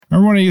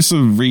Remember when I used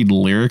to read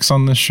lyrics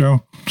on this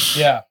show?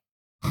 Yeah.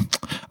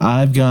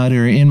 I've got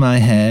her in my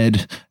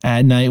head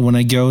at night when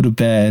I go to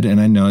bed,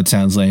 and I know it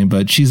sounds lame,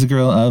 but she's the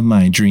girl of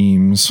my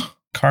dreams.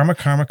 Karma,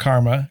 karma,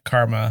 karma,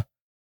 karma,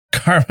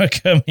 karma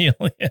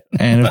chameleon.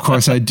 And of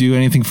course, I'd do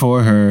anything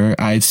for her.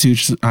 I'd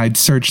search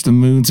the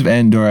moons of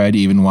Endor. I'd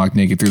even walk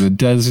naked through the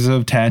deserts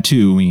of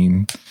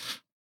Tatooine.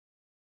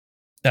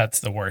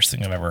 That's the worst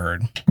thing I've ever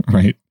heard.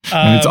 Right.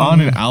 And it's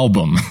on an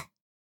album.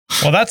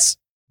 Well, that's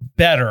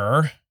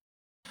better.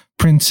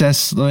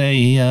 Princess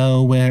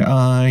Leia, where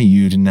are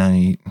you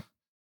tonight?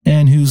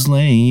 And who's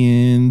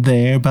laying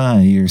there by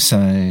your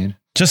side?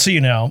 Just so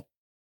you know.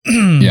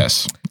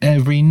 Yes.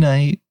 Every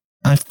night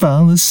I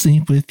fall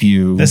asleep with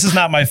you. This is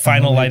not my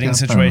final lighting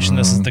situation.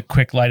 This is the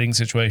quick lighting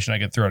situation I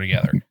could throw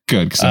together.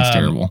 Good, because that's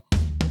terrible.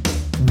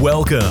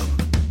 Welcome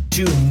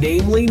to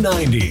Namely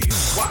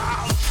 90s.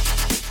 Wow.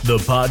 The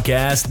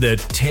podcast that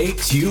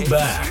takes you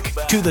back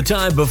to the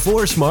time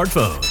before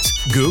smartphones,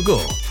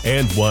 Google,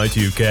 and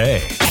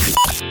Y2K.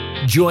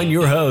 Join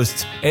your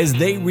hosts as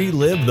they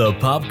relive the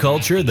pop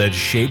culture that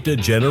shaped a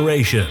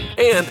generation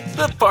and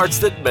the parts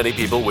that many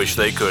people wish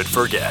they could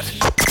forget.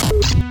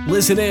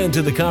 Listen in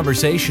to the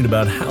conversation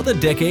about how the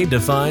decade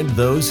defined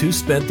those who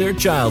spent their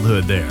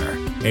childhood there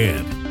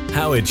and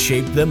how it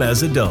shaped them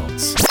as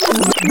adults.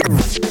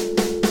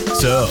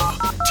 So,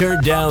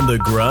 turn down the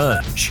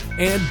grunge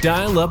and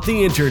dial up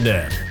the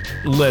internet.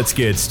 Let's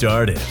get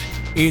started.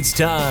 It's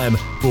time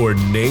for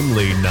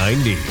Namely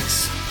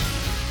 90s.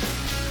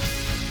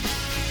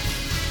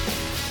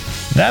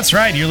 That's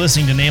right. You're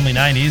listening to Namely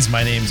 90s.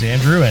 My name's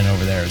Andrew, and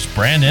over there is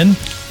Brandon.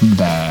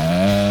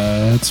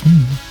 That's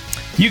me.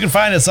 You can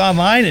find us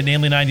online at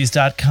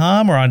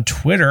namely90s.com or on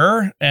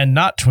Twitter, and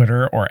not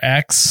Twitter or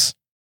X,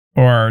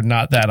 or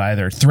not that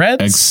either,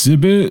 Threads.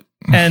 Exhibit.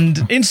 And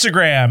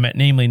Instagram at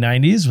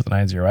namely90s with an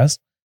I0S.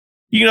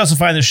 You can also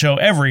find the show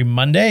every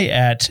Monday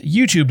at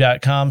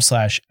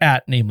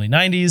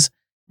youtube.com/@namely90s.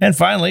 And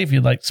finally, if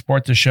you'd like to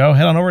support the show,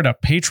 head on over to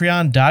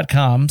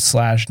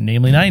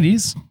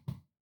patreon.com/namely90s,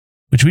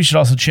 which we should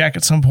also check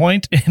at some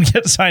point and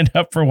get signed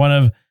up for one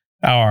of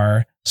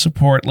our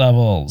support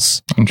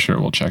levels. I'm sure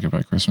we'll check it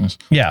by Christmas.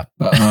 Yeah.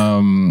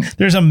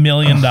 There's $1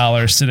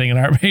 million sitting in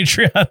our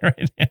Patreon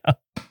right now.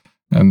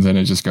 And then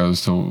it just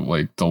goes to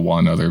like the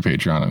one other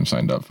Patreon I'm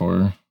signed up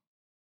for.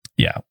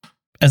 Yeah.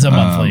 As a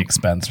monthly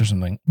expense or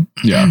something.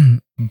 Yeah.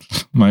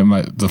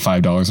 the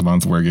 $5 a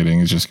month we're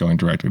getting is just going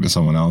directly to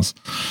someone else.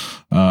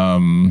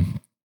 What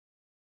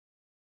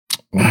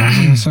was I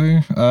going to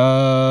say?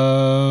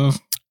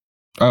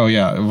 Oh,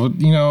 yeah. Well,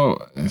 you know,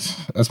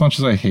 as much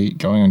as I hate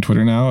going on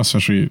Twitter now,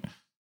 especially,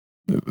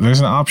 there's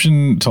an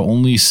option to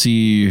only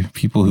see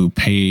people who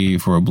pay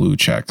for a blue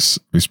checks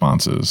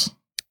responses.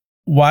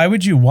 Why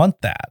would you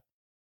want that?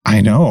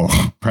 I know,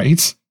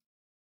 right?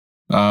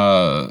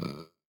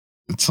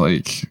 It's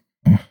like,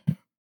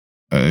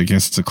 I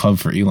guess it's a club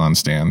for Elon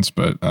stans,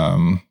 but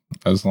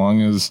as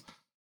long as,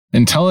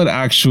 until it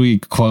actually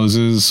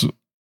closes,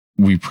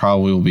 we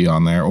probably will be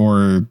on there,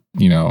 or,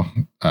 you know,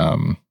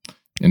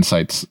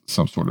 incites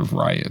some sort of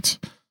riot.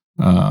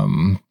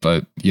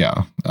 But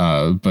yeah,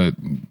 but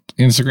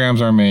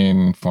Instagram's our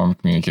main form of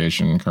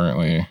communication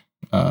currently.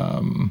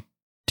 Do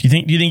you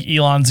think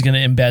Elon's going to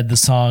embed the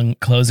song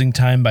 "Closing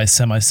Time" by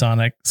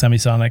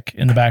Semisonic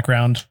in the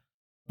background,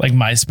 like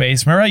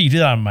MySpace? Remember how you did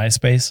that on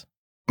MySpace?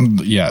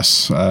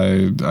 Yes,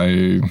 I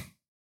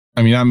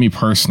mean, not me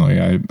personally.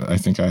 I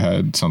think I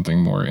had something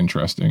more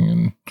interesting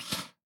and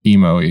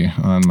emo-y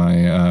on my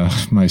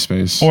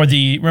MySpace. Or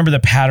remember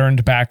the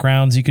patterned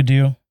backgrounds you could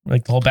do?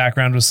 Like the whole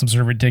background was some sort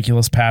of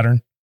ridiculous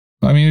pattern.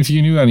 I mean, if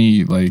you knew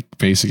any like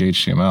basic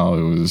HTML,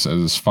 it was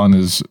as fun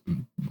as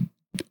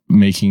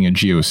making a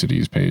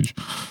GeoCities page.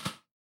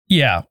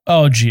 Yeah.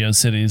 Oh,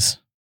 GeoCities.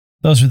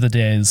 Those were the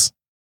days.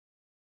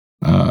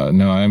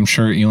 No, I'm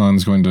sure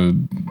Elon's going to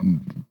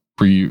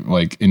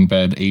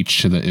embed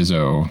H to the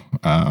ISO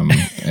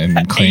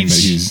and claim that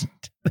he's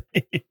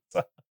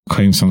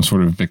claim some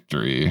sort of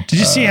victory. Did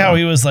you see how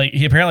he was like,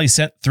 he apparently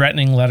sent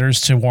threatening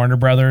letters to Warner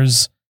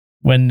Brothers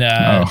when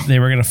they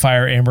were going to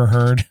fire Amber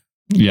Heard?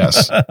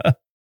 Yes.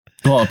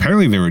 Well,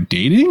 apparently they were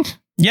dating.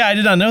 Yeah, I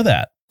did not know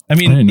that. I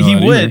mean,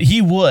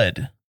 he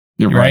would.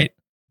 You're right.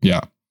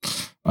 Yeah.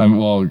 From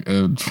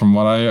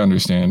what I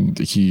understand,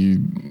 he,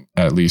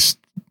 at least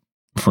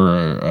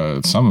for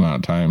some amount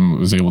of time,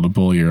 was able to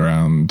bully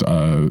around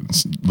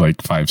like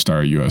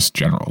 5-star U.S.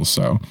 generals.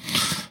 So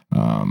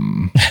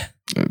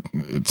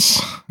it's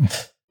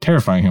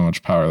terrifying how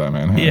much power that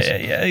man has.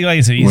 Yeah. Like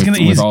I said,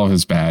 he's all of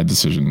his bad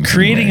decisions,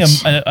 creating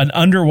an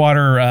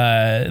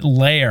underwater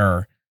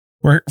layer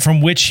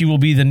from which he will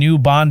be the new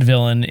Bond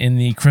villain in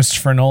the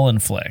Christopher Nolan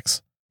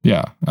flicks.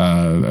 Yeah,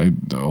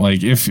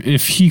 like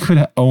if he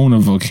could own a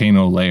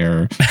volcano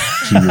layer,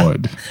 he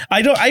would.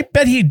 I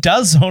bet he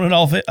does own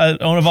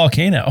a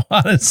volcano,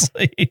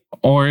 honestly.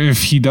 Or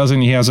if he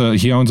doesn't,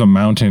 he owns a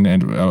mountain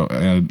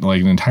and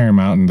like an entire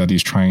mountain that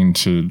he's trying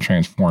to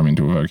transform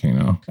into a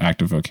volcano,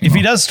 active volcano. If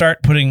he does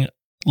start putting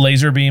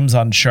laser beams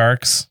on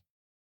sharks,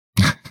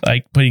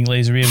 like putting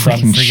laser beams on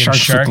freaking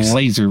sharks. With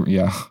laser,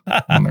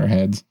 on their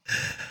heads.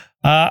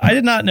 I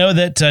did not know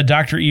that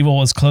Dr. Evil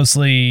was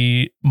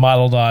closely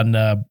modeled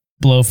on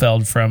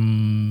Blofeld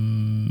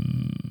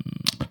from...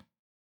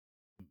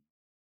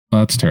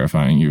 Well, that's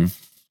terrifying. You've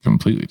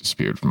completely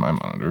disappeared from my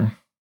monitor.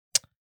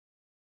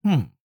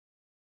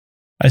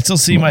 I still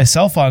see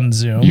myself on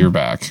Zoom. You're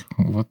back.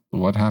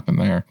 What happened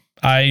there?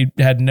 I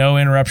had no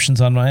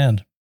interruptions on my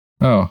end.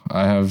 Oh,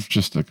 I have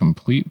just a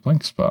complete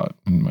blank spot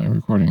in my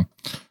recording.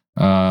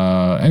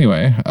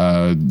 Anyway,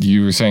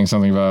 you were saying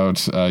something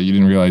about you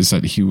didn't realize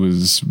that he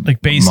was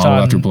like based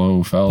on after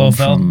Blofeld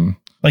from,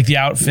 like the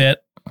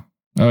outfit.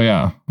 Oh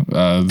yeah,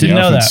 didn't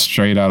know that.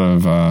 Straight out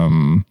of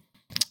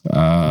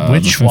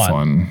which the fifth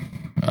one?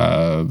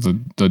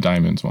 The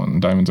Diamonds one.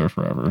 Diamonds Are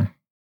Forever.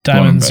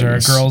 Diamonds Are a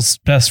Girl's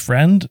Best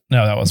Friend?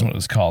 No, that wasn't what it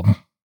was called.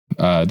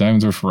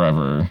 Diamonds Are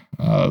Forever.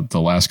 The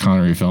last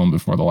Connery film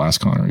before the last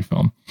Connery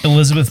film.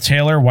 Elizabeth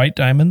Taylor, White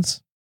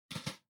Diamonds.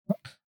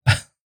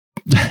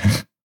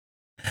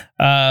 So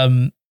I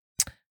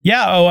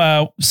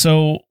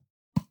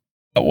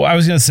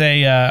was going to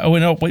say,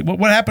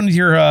 what happened to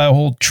your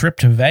whole trip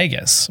to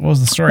Vegas? What was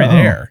the story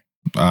there?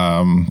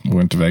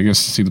 Went to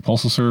Vegas to see the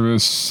Postal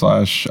Service /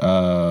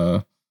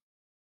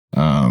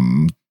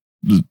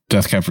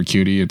 Death Cab for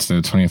Cutie. It's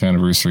the 20th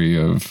anniversary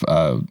of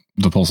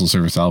the Postal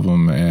Service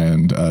album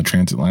and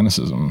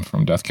Transatlanticism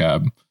from Death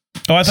Cab.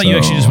 Oh, I thought you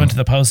actually just went to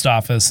the post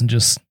office and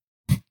just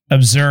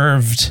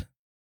observed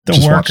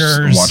the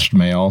workers. Watched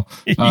mail.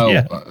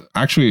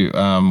 Actually,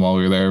 while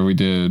we were there, we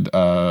did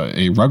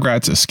a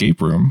Rugrats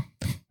escape room.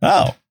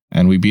 Oh.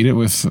 And we beat it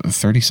with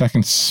 30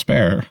 seconds to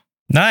spare.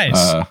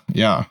 Nice.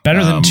 Yeah.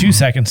 Better than 2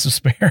 seconds to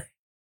spare.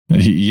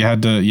 You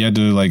had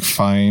to like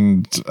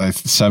find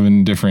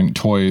 7 different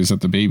toys that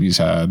the babies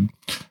had,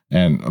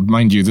 and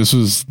mind you, this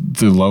was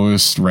the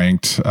lowest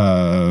ranked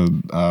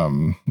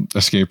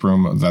escape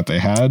room that they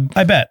had.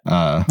 I bet.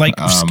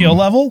 Skill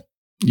level.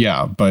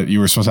 Yeah, but you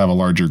were supposed to have a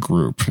larger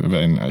group,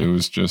 and it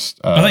was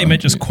just. I thought you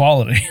meant just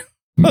quality.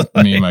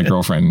 Me and my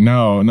girlfriend.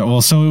 No.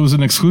 Well, so it was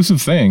an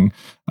exclusive thing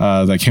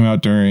that came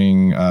out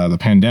during the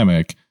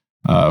pandemic.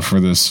 For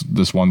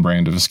this one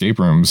brand of escape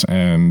rooms,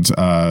 and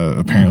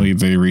apparently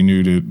they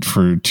renewed it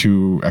for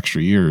 2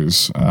 extra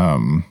years,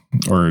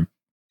 or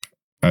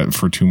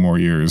for 2 more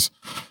years.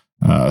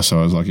 So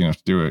I was lucky enough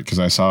to do it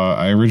because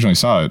I originally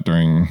saw it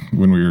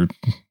when we were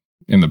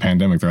in the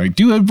pandemic. They're like,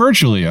 do it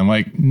virtually. I'm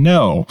like,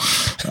 no.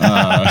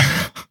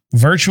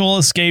 Virtual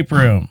escape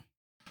room.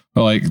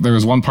 But like there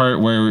was one part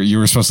where you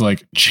were supposed to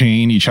like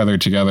chain each other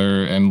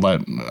together and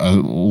let a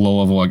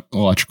low level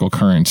electrical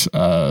current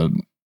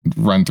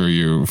run through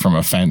you from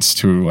a fence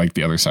to like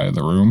the other side of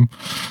the room.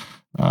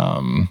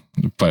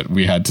 But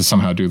we had to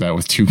somehow do that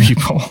with 2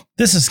 people.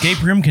 This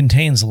escape room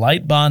contains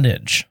light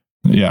bondage.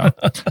 Yeah.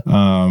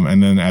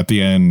 And then at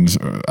the end,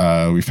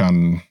 we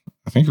found,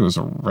 I think it was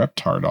a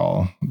Reptar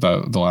doll,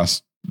 the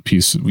last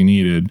piece we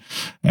needed.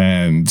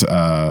 And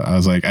I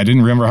was like, I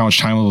didn't remember how much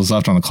time was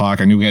left on the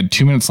clock. I knew we had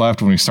 2 minutes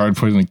left when we started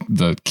putting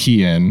the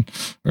key in,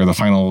 or the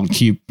final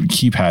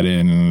keypad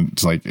in, and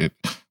it's like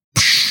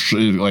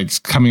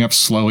like coming up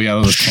slowly out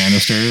of the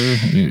canister,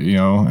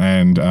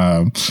 and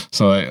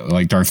so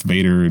like Darth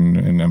Vader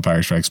in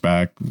Empire Strikes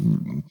Back,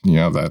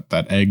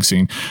 that egg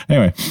scene.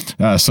 Anyway,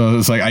 so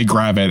it's like I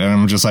grab it and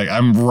I'm just like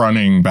I'm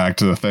running back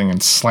to the thing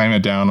and slam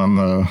it down on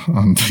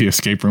the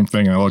escape room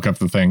thing, and I look up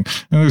the thing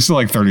and there's still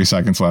like 30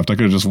 seconds left. I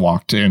could have just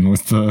walked in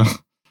with the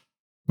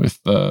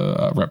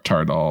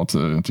Reptar doll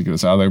to get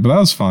us out of there, but that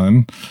was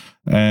fun.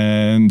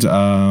 And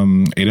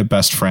ate at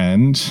Best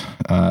Friend,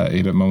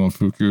 ate at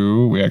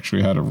Momofuku. We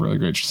actually had a really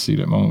great seat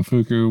at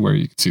Momofuku where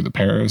you could see the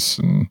Paris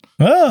and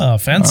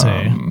fancy.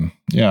 And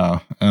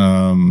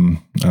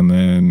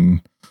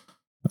then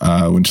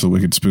went to the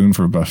Wicked Spoon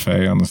for a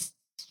buffet on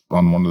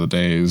one of the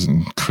days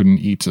and couldn't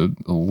eat a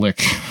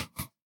lick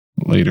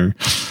later.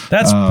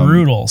 That's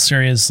brutal,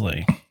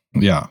 seriously.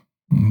 Yeah.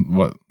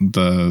 What,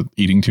 the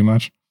eating too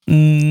much?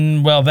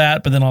 Well,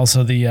 that, but then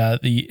also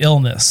the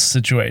illness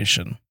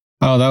situation.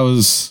 Oh, that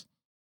was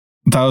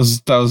a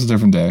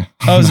different day.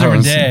 Oh, it was a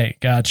different day.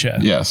 Gotcha.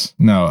 Yes.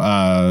 No,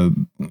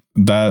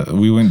 that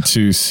we went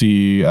to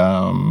see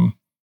the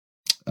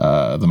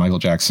Michael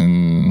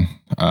Jackson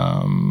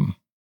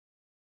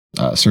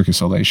Cirque du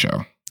Soleil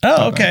show.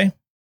 Oh, okay.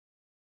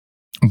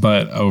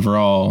 But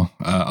overall,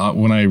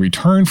 when I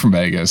returned from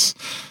Vegas,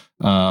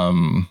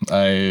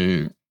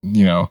 I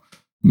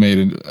made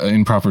an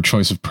improper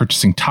choice of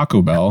purchasing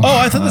Taco Bell. Oh,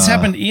 I thought this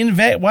happened in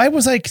Vegas. Why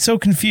was I so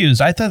confused?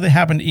 I thought it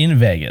happened in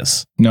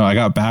Vegas. No, I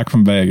got back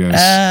from Vegas.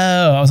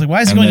 Oh, I was like, why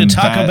is he going to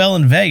Taco Bell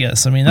in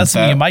Vegas? I mean, that's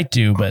something you might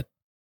do, but...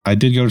 I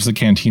did go to the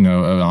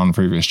Cantina on a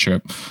previous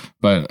trip,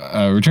 but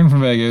returned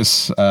from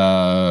Vegas,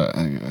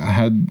 I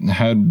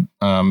had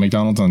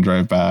McDonald's on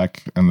drive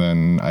back, and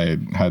then I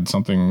had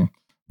something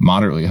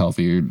moderately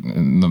healthy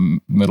in the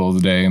middle of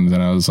the day, and then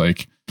I was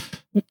like...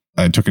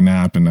 I took a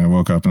nap and I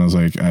woke up and I was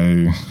like,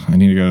 I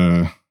need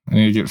to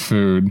get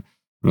food.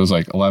 It was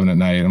like 11 at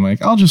night. I'm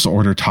like, I'll just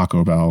order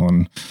Taco Bell,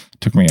 and it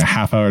took me a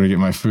half hour to get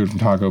my food from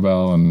Taco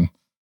Bell. And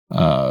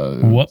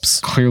Whoops.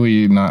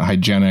 Clearly not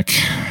hygienic,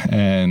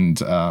 and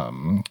got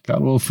a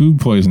little food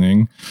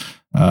poisoning.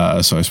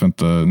 So I spent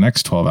the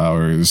next 12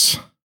 hours,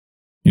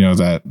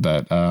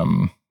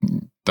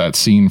 that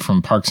scene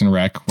from Parks and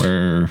Rec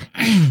where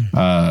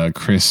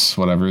Chris,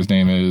 whatever his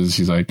name is,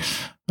 he's like,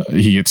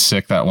 he gets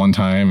sick that one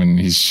time and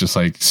he's just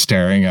like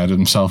staring at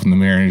himself in the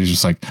mirror and he's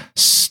just like,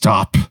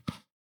 stop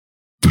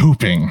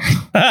pooping.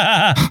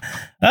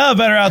 Oh,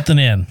 better out than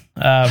in.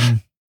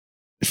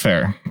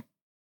 Fair.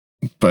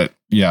 But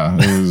yeah,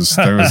 there was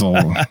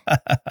a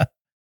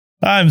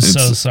I'm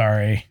so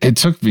sorry. It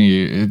took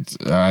me,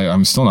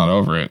 I'm still not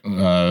over it.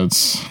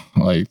 It's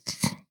like,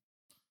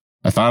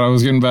 I thought I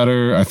was getting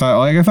better. I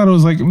thought it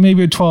was like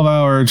maybe a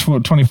 12-hour,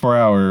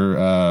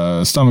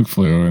 24-hour stomach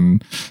flu,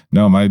 and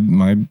no,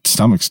 my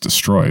stomach's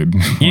destroyed.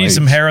 You need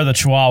some hair of the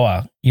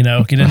Chihuahua. Get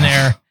in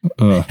there,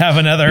 have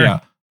another. Yeah.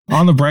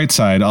 On the bright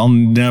side, I'll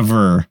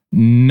never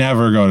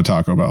go to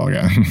Taco Bell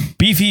again.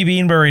 Beefy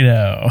bean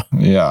burrito.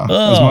 Yeah,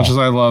 as much as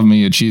I love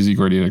me a cheesy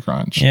gordita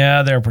crunch.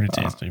 Yeah, they're pretty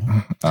tasty.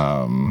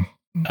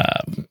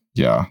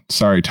 Yeah.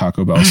 Sorry,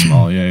 Taco Bell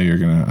sommelier. I'm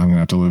gonna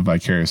have to live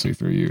vicariously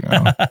through you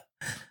now.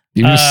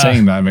 Even just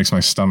saying that makes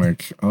my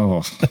stomach.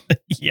 Oh,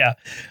 yeah.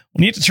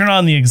 We need to turn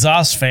on the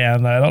exhaust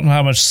fan. I don't know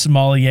how much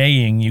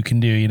sommeliering you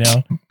can do.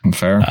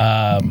 Fair.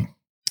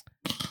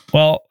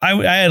 Well, I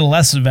had a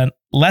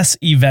less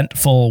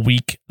eventful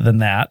week than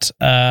that.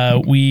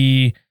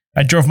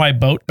 I drove my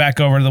boat back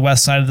over to the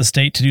west side of the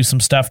state to do some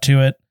stuff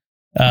to it.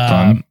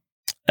 Fun.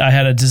 I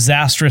had a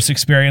disastrous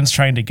experience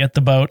trying to get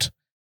the boat,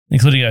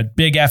 including a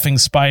big effing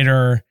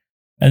spider,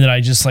 and then I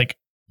just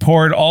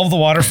poured all of the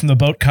water from the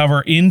boat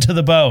cover into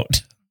the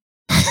boat.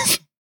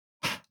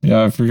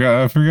 Yeah, I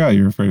forgot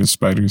you were afraid of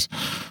spiders.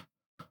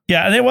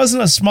 Yeah, and it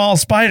wasn't a small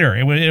spider.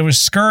 It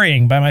was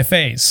scurrying by my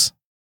face.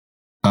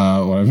 When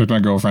I picked my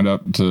girlfriend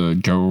up to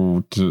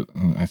go to,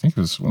 I think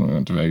it was when we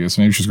went to Vegas.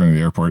 Maybe she was going to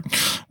the airport.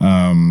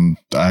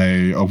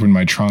 I opened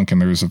my trunk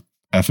and there was a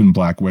effing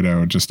black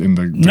widow just in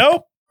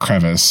the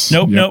crevice.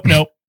 Nope.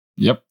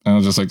 Yep. And I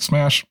was just like,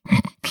 smash.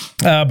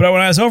 But when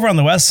I was over on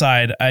the west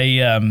side,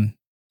 I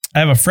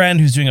have a friend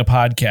who's doing a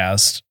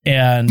podcast,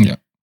 and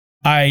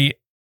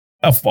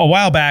a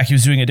while back, he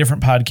was doing a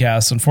different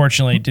podcast.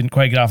 Unfortunately, it didn't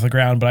quite get off the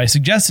ground, but I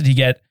suggested he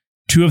get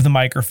 2 of the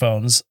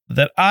microphones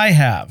that I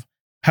have.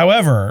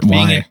 However,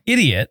 being an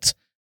idiot,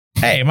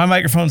 hey, my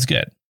microphone's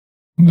good.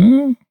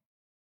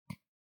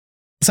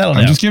 Settle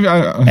down. I'm just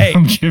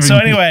giving. So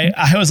anyway,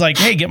 I was like,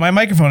 hey, get my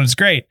microphone. It's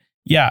great.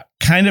 Yeah,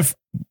 kind of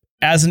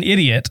as an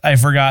idiot, I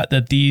forgot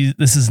that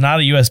this is not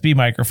a USB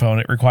microphone.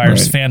 It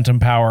requires phantom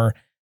power.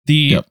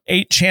 The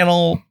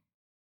 8-channel...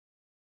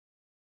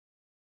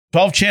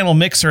 12-channel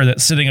mixer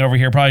that's sitting over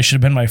here probably should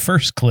have been my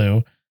first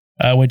clue.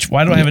 Why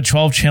do I have a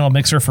 12-channel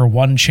mixer for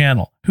one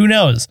channel? Who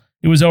knows?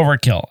 It was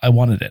overkill. I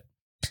wanted it.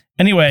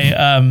 Anyway,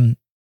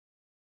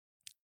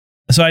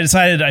 so I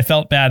decided I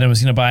felt bad. I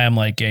was going to buy him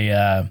a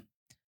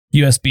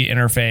USB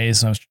interface.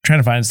 And I was trying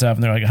to find stuff,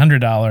 and they're like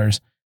 $100.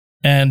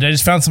 And I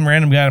just found some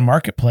random guy in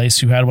Marketplace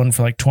who had one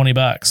for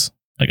 $20,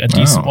 a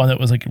decent one that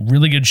was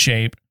really good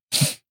shape.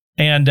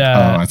 And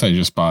I thought you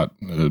just bought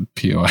a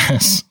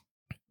POS.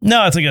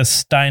 No, it's a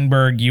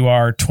Steinberg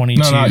UR22.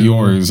 No, not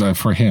yours.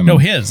 For him. No,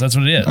 his. That's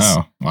what it is.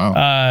 Oh,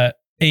 wow.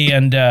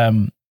 And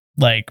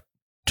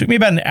took me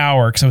about an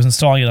hour because I was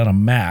installing it on a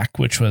Mac,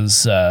 which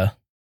was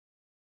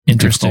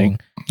interesting.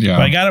 Yeah.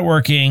 But I got it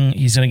working.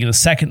 He's going to get a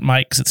second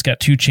mic because it's got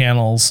 2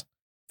 channels.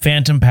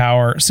 Phantom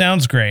power.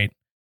 Sounds great.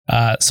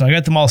 So I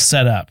got them all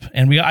set up,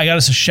 and I got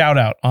us a shout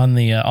out on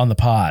the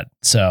pod.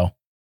 So.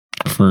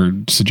 For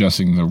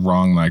suggesting the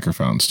wrong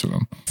microphones to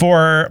him.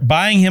 For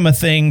buying him a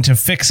thing to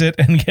fix it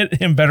and get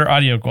him better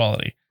audio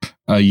quality.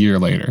 A year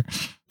later.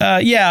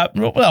 Yeah,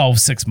 well,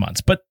 6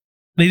 months, but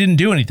they didn't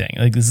do anything.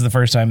 This is the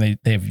first time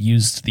they've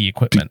used the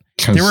equipment.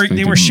 Because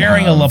they were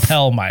sharing a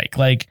lapel mic.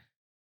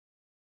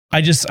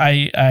 I'm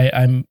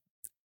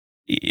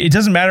it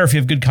doesn't matter if you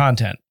have good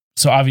content.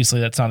 So obviously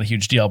that's not a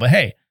huge deal, but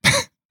hey,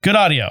 good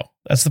audio.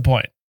 That's the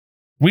point.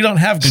 We don't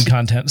have good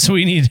content, so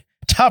we need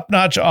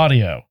top-notch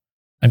audio.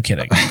 I'm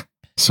kidding.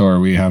 So are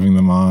we having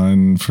them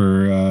on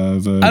for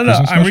the I don't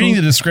know. I'm reading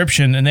the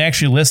description, and they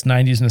actually list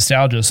 90s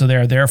nostalgia. So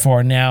they're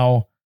therefore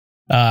now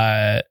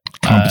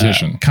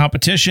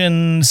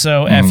competition.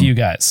 So F you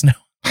guys. No.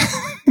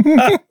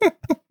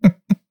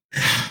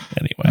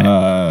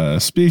 Anyway.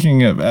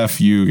 Speaking of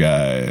F you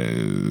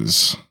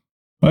guys,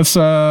 let's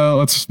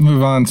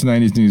move on to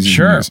 90s news.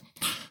 Sure.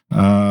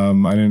 I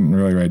didn't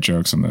really write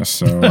jokes on this,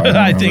 so I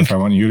don't know if I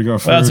want you to go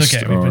first. Well, that's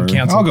okay. We've been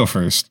canceled. I'll go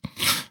first.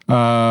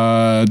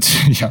 Yeah,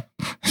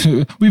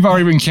 we've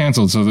already been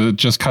canceled, so it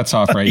just cuts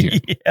off right here.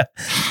 Yeah,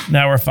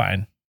 now we're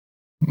fine.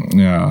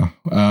 Yeah.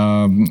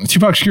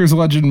 Tupac Shakur's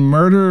alleged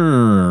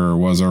murderer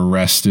was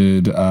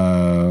arrested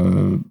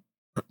late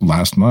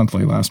last month.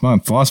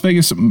 The Las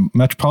Vegas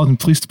Metropolitan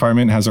Police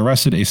Department has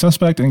arrested a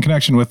suspect in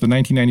connection with the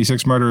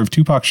 1996 murder of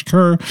Tupac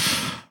Shakur.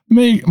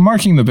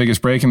 marking the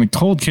biggest break in the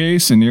cold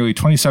case in nearly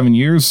 27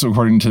 years,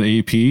 according to the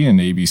AP and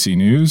ABC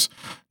News.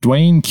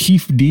 Dwayne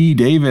Keefe D.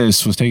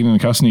 Davis was taken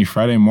into custody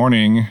Friday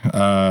morning,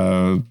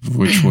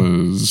 which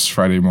was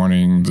Friday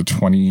morning the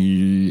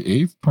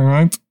 28th,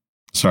 29th.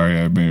 Sorry,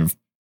 I may have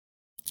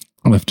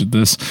lifted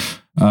this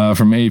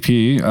from AP.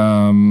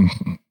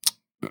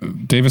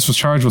 Davis was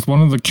charged with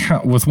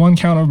one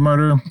count of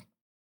murder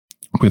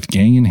with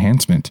gang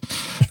enhancement.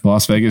 The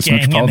Las Vegas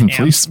Metropolitan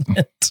Police.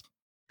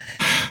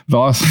 The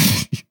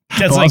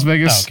Las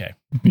Vegas. Oh, okay.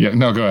 Yeah,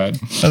 no, go ahead.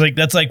 I was like,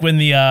 that's like when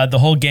the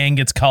whole gang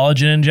gets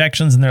collagen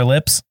injections in their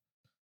lips.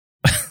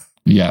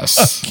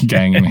 Yes, okay.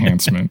 Gang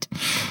enhancement.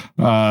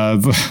 I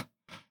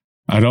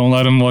don't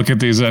let him look at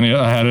these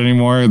ahead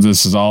anymore.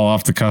 This is all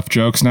off the cuff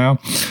jokes now.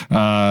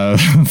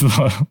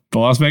 The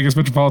Las Vegas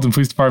Metropolitan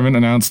Police Department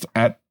announced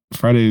at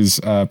Friday's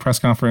press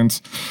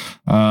conference.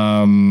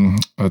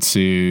 Let's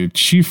see.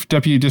 Chief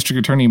Deputy District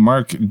Attorney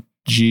Mark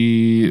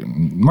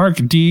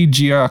D.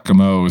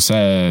 Giacomo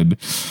said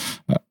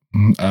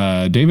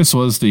Davis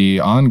was the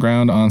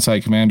on-ground,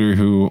 on-site commander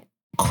who,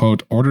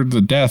 quote, ordered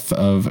the death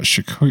of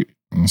Shakur.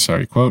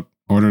 Sorry, quote,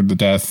 ordered the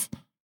death,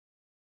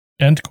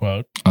 end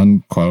quote,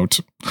 unquote,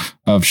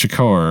 of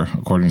Shakur,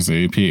 according to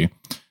the AP.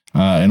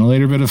 In a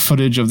later bit of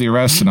footage of the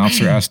arrest, an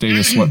officer asked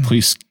Davis what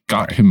police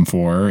got him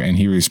for, and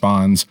he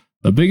responds,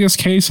 "The biggest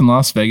case in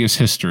Las Vegas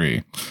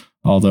history.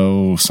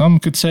 Although some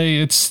could say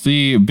it's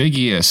the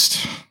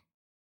biggiest."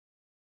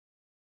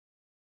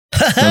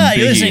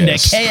 You're listening to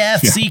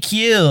KFCQ.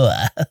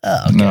 Yeah.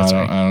 Okay, no,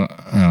 I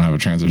don't have a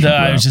transition. No,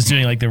 I was just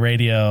doing like the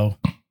radio.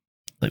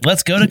 Like,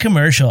 let's go to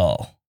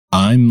commercial.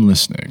 I'm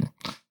listening.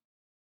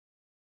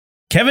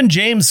 Kevin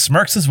James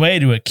smirks his way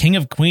to a King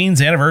of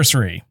Queens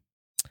anniversary.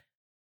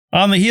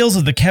 On the heels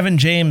of the Kevin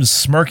James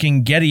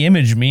smirking Getty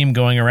image meme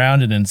going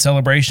around and in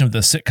celebration of the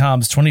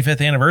sitcom's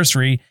 25th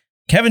anniversary,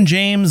 Kevin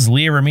James,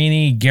 Leah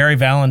Remini, Gary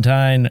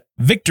Valentine,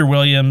 Victor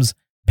Williams,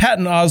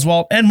 Patton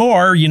Oswalt, and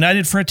more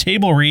united for a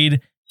table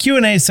read,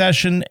 Q&A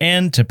session,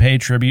 and to pay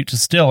tribute to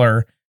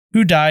Stiller,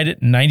 who died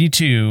at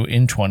 92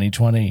 in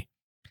 2020.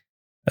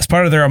 As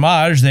part of their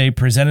homage, they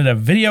presented a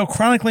video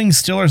chronicling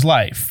Stiller's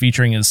life,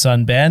 featuring his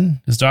son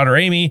Ben, his daughter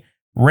Amy,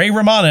 Ray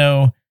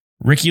Romano,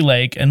 Ricky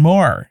Lake, and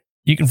more.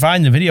 You can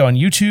find the video on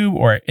YouTube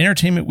or at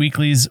Entertainment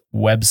Weekly's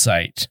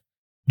website.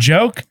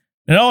 Joke?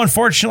 No,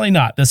 unfortunately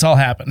not. This all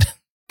happened.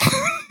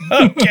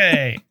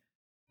 Okay.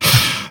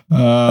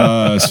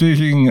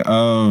 Speaking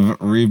of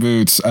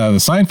reboots, the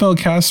Seinfeld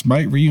cast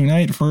might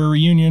reunite for a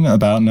reunion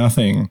about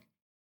nothing.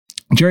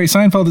 Jerry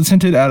Seinfeld has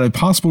hinted at a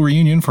possible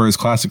reunion for his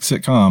classic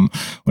sitcom.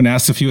 When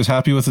asked if he was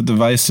happy with the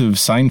divisive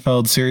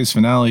Seinfeld series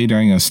finale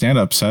during a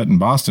stand-up set in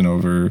Boston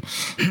over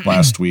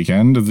last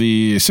weekend,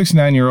 the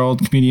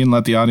 69-year-old comedian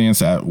let the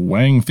audience at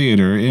Wang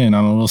Theater in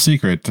on a little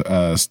secret.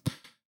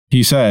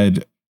 He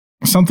said,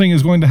 "Something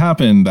is going to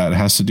happen that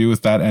has to do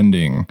with that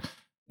ending.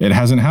 It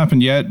hasn't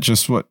happened yet.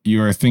 Just what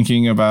you are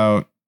thinking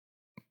about.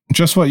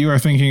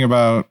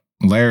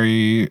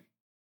 Larry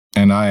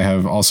and I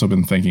have also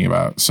been thinking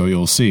about. So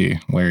you'll see."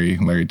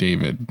 Larry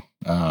David,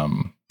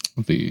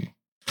 the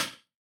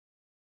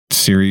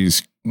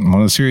series,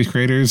 one of the series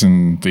creators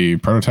and the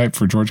prototype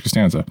for George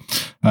Costanza.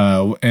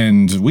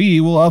 And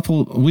we will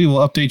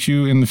update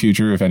you in the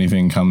future if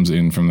anything comes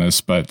in from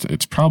this, but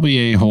it's probably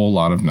a whole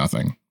lot of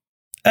nothing.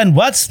 And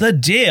what's the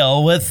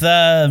deal with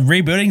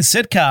rebooting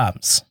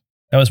sitcoms?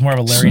 That was more of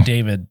a Larry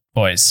David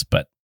voice,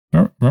 but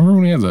remember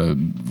when we had the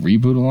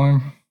reboot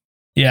alarm?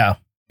 Yeah.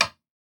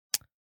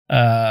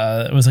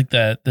 It was like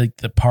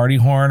the party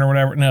horn or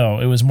whatever.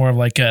 No, it was more of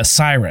like a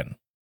siren.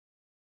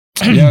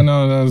 Yeah,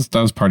 no, that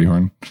was party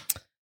horn.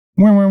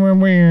 Finally,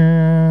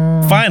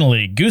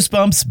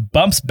 Goosebumps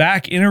bumps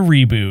back in a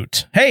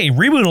reboot. Hey,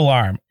 reboot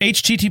alarm.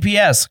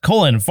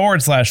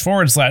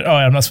 https://. Oh,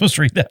 I'm not supposed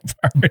to read that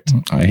part.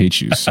 I hate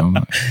you so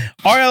much.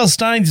 R.L.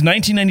 Stein's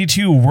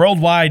 1992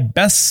 worldwide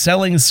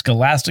best-selling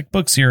Scholastic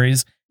book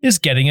series is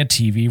getting a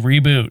TV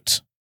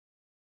reboot.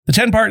 The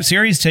 10-part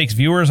series takes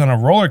viewers on a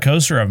roller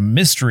coaster of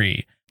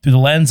mystery through the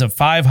lens of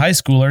 5 high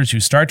schoolers who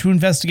start to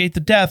investigate the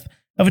death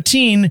of a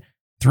teen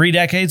 3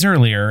 decades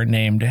earlier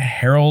named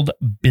Harold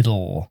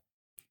Biddle.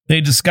 They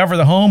discover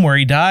the home where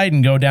he died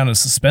and go down a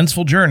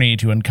suspenseful journey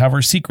to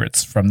uncover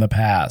secrets from the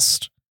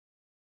past.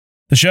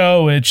 The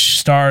show, which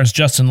stars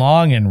Justin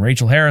Long and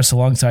Rachel Harris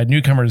alongside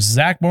newcomers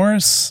Zach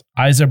Morris,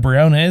 Isa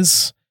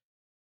Briones,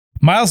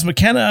 Miles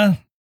McKenna,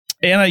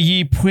 Anna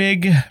Yee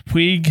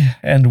Puig,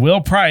 and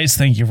Will Price,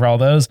 thank you for all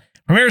those,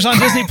 premieres on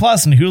Disney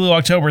Plus and Hulu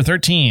October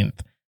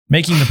 13th,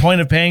 making the point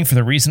of paying for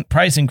the recent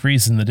price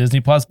increase in the Disney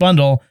Plus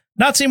bundle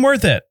not seem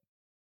worth it.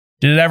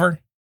 Did it ever?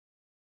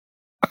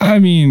 I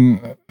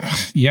mean,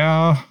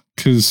 yeah,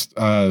 because,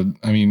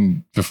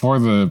 before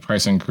the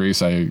price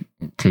increase, I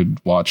could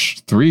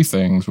watch 3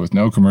 things with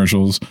no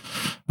commercials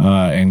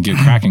and get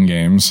Kraken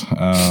games.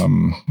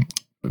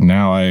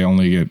 Now I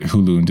only get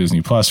Hulu and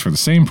Disney Plus for the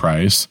same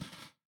price.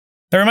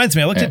 That reminds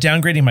me, I looked at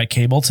downgrading my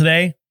cable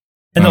today,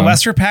 and the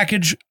lesser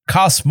package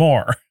costs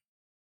more.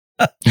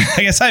 I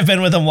guess I've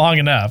been with them long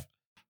enough.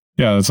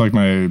 Yeah, it's like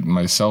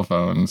my cell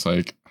phone. It's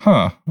like,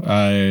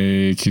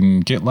 I can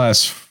get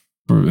less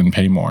and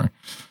pay more.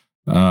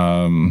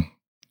 I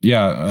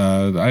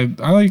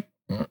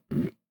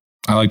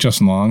like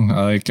Justin Long.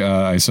 I like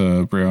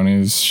Isa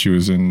Briones. She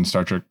was in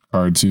Star Trek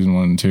Picard season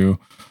 1 and 2.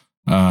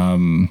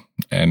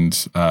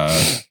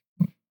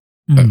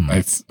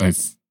 I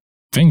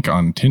think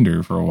on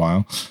Tinder for a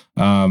while.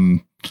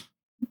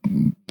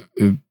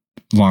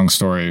 Long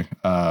story.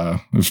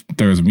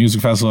 There was a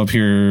music festival up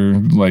here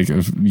like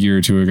a year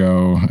or two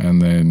ago, and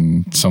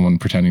then someone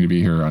pretending to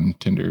be her on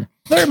Tinder.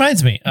 That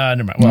reminds me.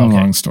 Never mind. Well,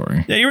 long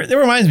story. Yeah, that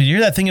reminds me. You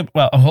hear that thing?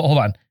 Hold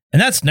on.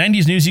 And that's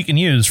 90s news you can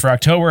use for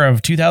October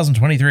of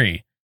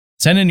 2023.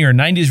 Send in your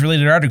 90s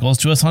related articles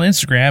to us on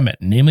Instagram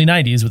at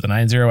namely90s with a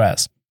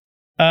 90s.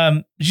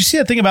 Did you see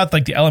that thing about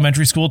like the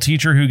elementary school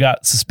teacher who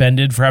got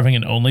suspended for having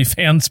an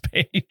OnlyFans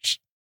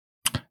page?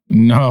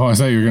 No, I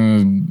thought you were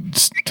going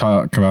to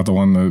talk about the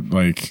one that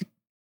like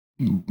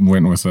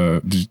went with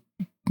there's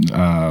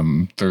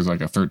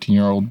like a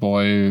 13-year-old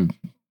boy.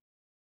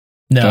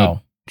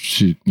 No.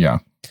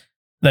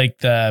 Like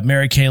the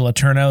Mary Kay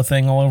Letourneau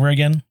thing all over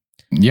again.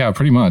 Yeah,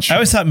 pretty much. I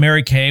always thought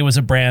Mary Kay was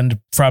a brand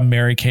from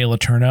Mary Kay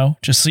Letourneau,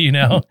 just so you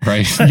know.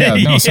 Right. Yeah,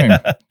 no, same.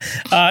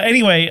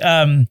 Anyway,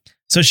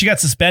 so she got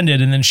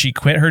suspended and then she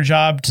quit her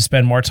job to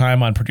spend more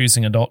time on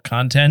producing adult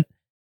content.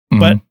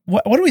 Mm-hmm.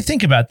 But what do we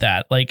think about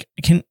that? Like,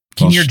 can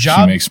your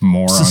job makes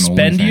more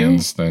suspend on you?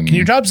 Than, can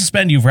your job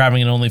suspend you for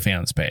having an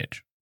OnlyFans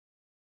page?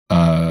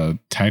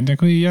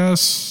 Technically,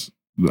 yes.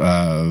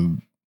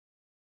 I'm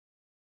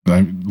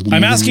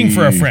asking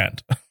for a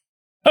friend. I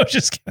was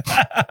just kidding.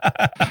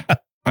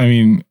 I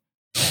mean,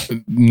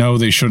 no,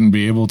 they shouldn't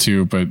be able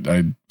to, but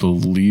I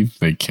believe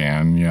they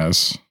can.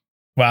 Yes.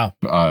 Wow.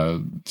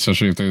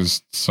 Especially if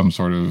there's some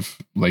sort of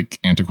like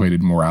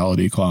antiquated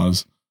morality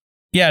clause.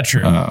 Yeah,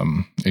 true.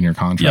 In your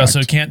contract. Yeah, so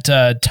you can't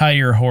tie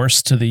your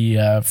horse to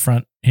the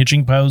front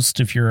hitching post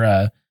if you're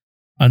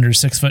under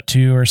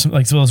 6'2" or something,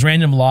 like those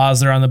random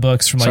laws that are on the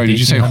books from like. Sorry, did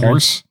you say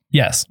horse?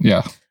 Yes.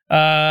 Yeah.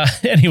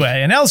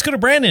 Anyway, and now let's go to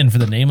Brandon for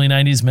the Namely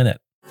 90s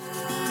Minute.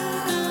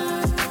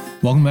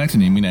 Welcome back to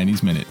Namely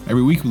 90s Minute.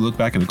 Every week we look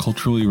back at a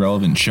culturally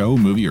relevant show,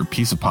 movie, or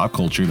piece of pop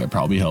culture that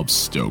probably helps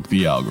stoke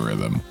the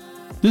algorithm.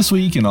 This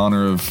week, in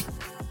honor of,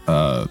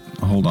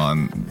 hold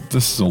on,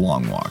 this is a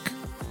long walk.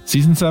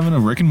 Season 7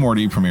 of Rick and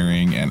Morty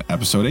premiering and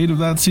episode 8 of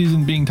that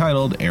season being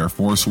titled Air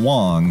Force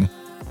One,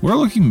 we're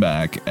looking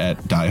back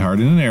at Die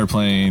Hard in an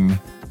Airplane,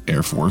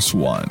 Air Force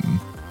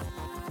One.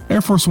 Air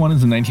Force One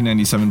is a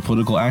 1997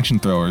 political action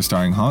thriller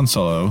starring Han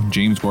Solo,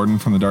 James Gordon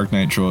from the Dark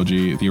Knight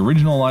trilogy, the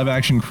original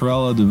live-action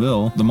Cruella de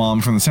Vil, the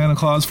mom from the Santa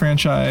Claus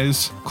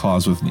franchise,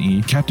 Claus with an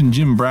E, Captain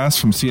Jim Brass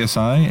from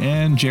CSI,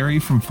 and Jerry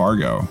from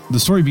Fargo. The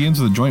story begins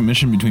with a joint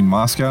mission between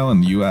Moscow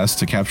and the US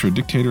to capture a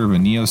dictator of a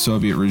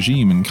neo-Soviet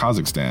regime in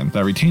Kazakhstan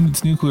that retained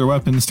its nuclear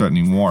weapons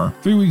threatening war.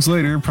 3 weeks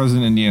later,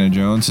 President Indiana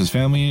Jones, his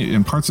family,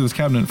 and parts of his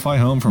cabinet fly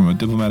home from a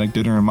diplomatic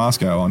dinner in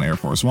Moscow on Air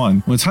Force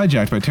One when it's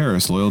hijacked by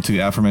terrorists loyal to the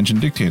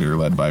aforementioned dictator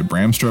led by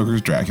Bram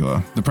Stoker's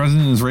Dracula. The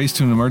president is raced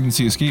to an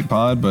emergency escape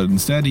pod, but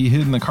instead he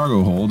hid in the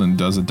cargo hold and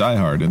does a Die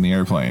Hard in the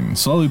airplane,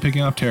 slowly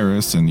picking off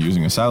terrorists and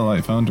using a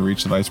satellite phone to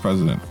reach the vice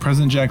president.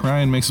 President Jack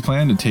Ryan makes a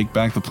plan to take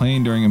back the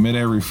plane during a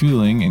mid-air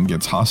refueling and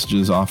gets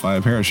hostages off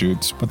via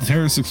parachutes, but the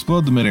terrorists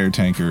explode the mid-air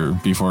tanker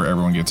before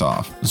everyone gets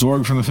off.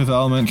 Zorg from The Fifth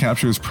Element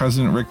captures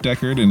President Rick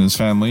Deckard and his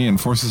family and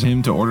forces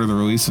him to order the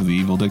release of the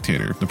evil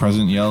dictator. The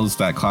president yells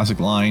that classic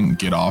line,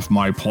 "Get off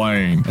my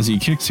plane," as he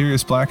kicks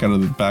Sirius Black out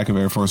of the back of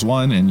Air Force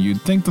One, and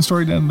you'd think the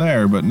story end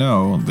there, but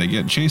no, they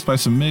get chased by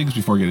some MiGs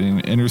before getting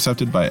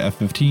intercepted by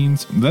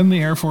F-15s. Then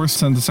the Air Force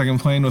sends a second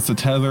plane with the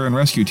tether and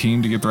rescue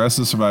team to get the rest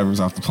of the survivors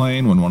off the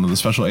plane when one of the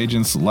special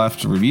agents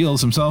left reveals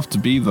himself to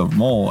be the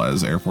mole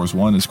as Air Force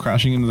One is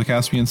crashing into the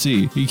Caspian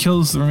Sea. He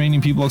kills the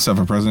remaining people except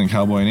for President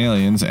Cowboy and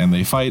aliens, and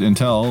they fight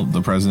until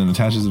the president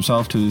attaches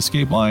himself to the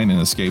escape line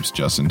and escapes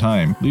just in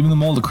time, leaving the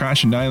mole to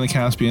crash and die in the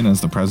Caspian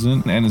as the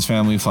president and his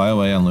family fly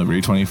away on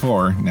Liberty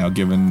 24, now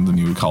given the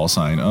new call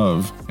sign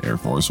of Air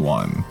Force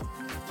One.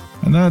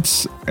 And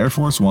that's Air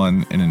Force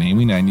One in a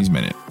Namely 90s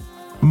Minute.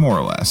 More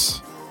or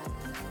less.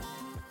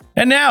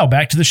 And now,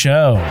 back to the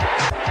show.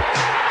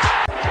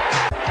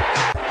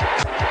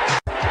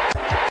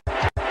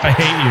 I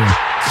hate you.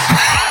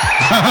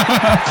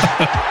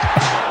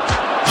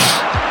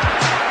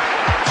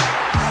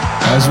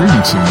 I was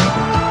remixing it.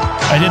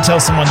 I did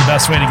tell someone the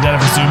best way to get out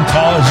of a Zoom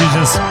call is you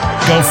just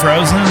go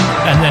frozen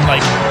and then,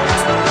 like,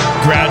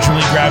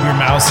 gradually grab your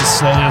mouse as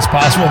slowly as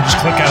possible and just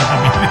click out of the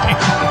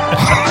meeting.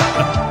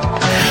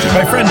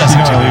 My friend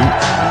doesn't do it.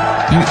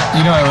 You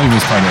know I leave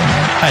this part in,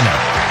 right? I know.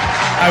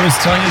 I was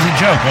telling you as a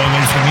joke while we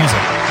waited for the music.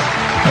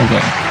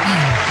 Okay.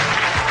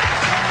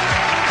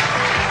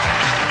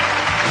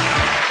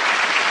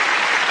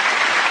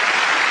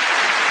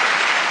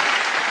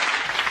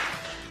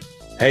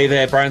 Hey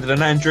there, Brandon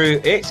and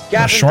Andrew. It's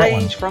Gavin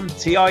Dange from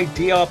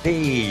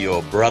TIDRP,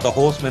 your brother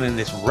horseman in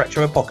this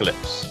retro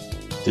apocalypse.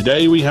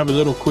 Today we have a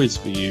little quiz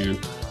for you.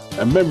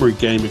 A memory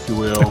game, if you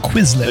will. A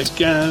Quizlet. That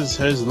Gaz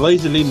has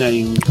lazily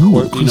named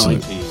Quote the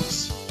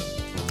 90s.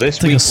 This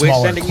week, we're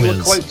sending you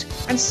a quote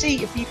and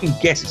see if you can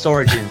guess its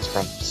origins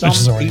from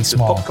some piece of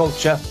pop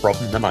culture from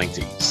the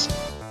 90s.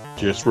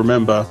 Just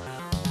remember,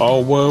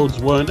 our worlds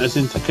weren't as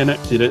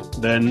interconnected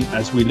then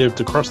as we lived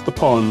across the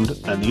pond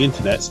and the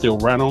internet still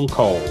ran on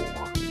coal.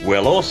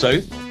 We'll also,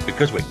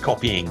 because we're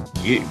copying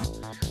you,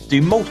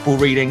 do multiple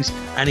readings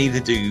and either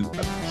do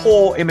a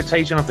poor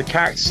imitation of the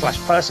character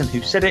 / person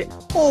who said it,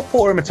 or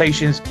poor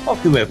imitations of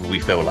whoever we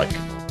feel like.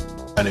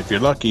 And if you're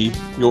lucky,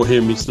 you'll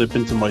hear me slip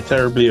into my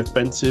terribly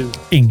offensive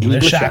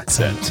English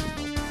accent.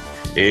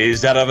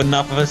 Is that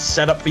enough of a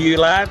setup for you,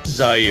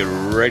 lads? Are you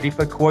ready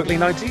for Quotely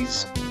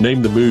 90s?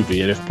 Name the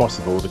movie and, if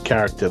possible, the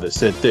character that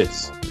said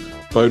this.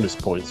 Bonus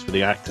points for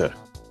the actor.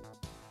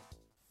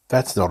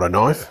 That's not a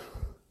knife.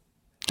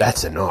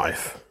 That's a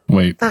knife.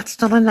 Wait. That's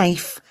not a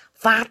knife.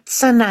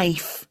 That's a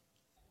knife.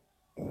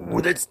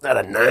 Well, that's not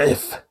a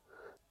knife.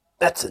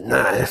 That's a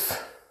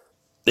knife.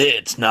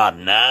 It's not a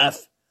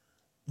knife.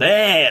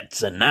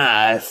 That's a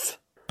knife.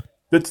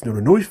 That's not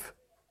a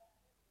knife.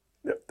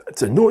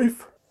 That's a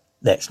knife.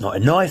 That's not a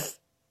knife.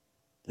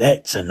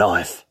 That's a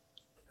knife.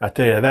 I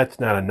tell you, that's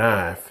not a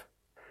knife.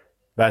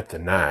 That's a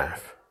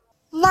knife.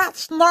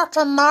 That's not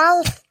a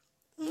knife.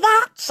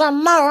 That's a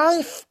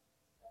knife.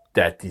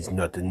 That is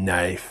not a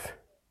knife.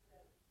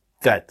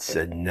 That's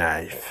a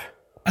knife.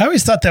 I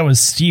always thought that was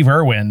Steve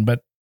Irwin,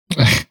 but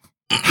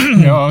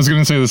No, I was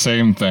going to say the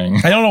same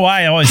thing. I don't know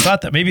why I always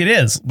thought that. Maybe it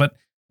is, but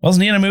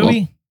wasn't he in a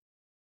movie?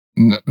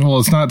 Well,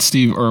 it's not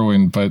Steve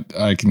Irwin, but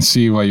I can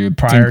see why you would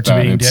Prior think to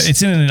that being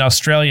it's in an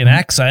Australian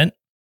accent.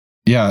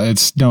 Yeah,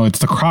 it's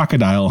the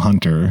Crocodile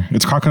Hunter.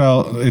 It's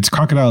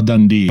Crocodile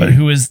Dundee. But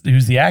who's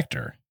the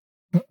actor?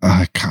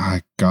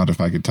 God,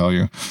 if I could tell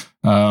you.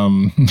 I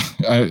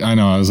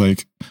know. I was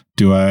like,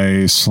 do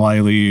I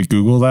slyly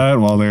Google that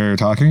while they're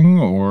talking,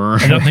 or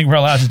I don't think we're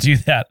allowed to do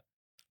that.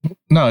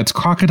 No, it's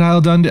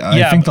Crocodile Dundee.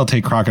 Yeah, I think they'll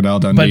take Crocodile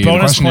Dundee. But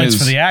bonus points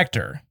for the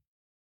actor.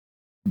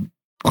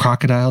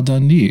 Crocodile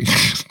Dundee.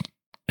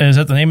 Is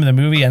that the name of the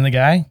movie and the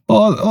guy?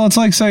 Well, it's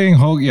like saying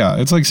Hulk. Yeah,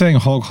 it's like saying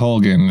Hulk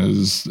Hogan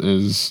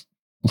is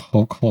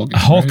Hulk Hogan.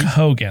 Hulk right?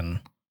 Hogan.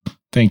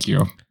 Thank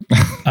you.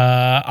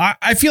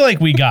 I feel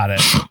like we got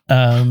it.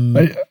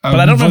 But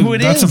I don't know who it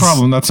that's is.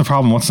 That's the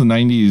problem. What's the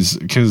 90s?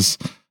 Because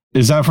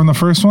is that from the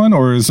first one,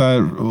 or was that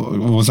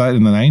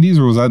in the 90s,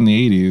 or was that in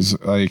the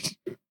 80s? Like,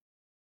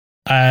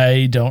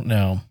 I don't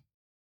know.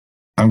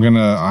 I'm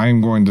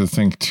going to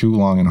think too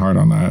long and hard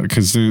on that,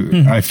 because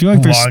I feel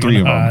like there's three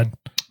of them.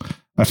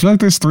 I feel like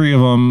there's three of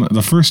them.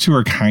 The first two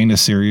are kind of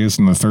serious,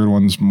 and the third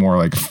one's more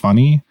like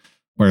funny,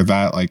 where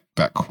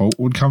that quote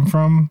would come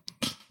from.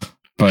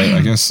 But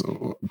I guess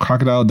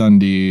Crocodile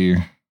Dundee.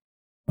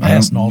 I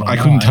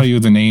couldn't tell you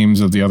the names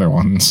of the other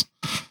ones.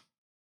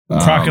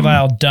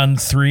 Crocodile Dun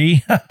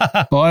 3.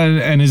 Well,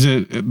 and is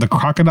it the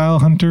Crocodile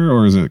Hunter,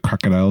 or is it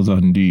Crocodile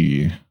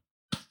Dundee?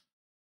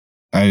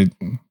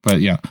 But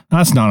yeah,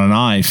 that's not a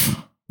knife.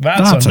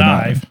 That's a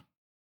knife.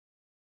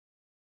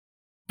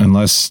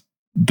 Unless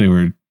they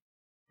were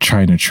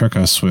trying to trick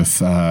us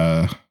with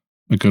a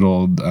good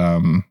old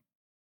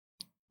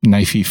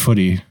knifey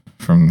footy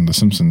from The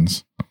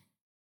Simpsons.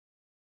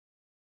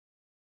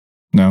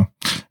 No.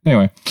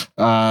 Anyway,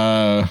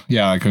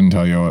 yeah, I couldn't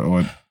tell you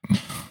what.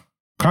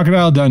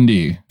 Crocodile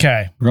Dundee.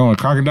 Okay, we're going with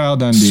Crocodile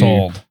Dundee.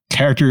 Sold.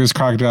 Character is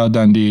Crocodile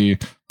Dundee,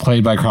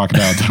 played by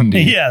Crocodile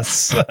Dundee.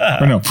 Yes.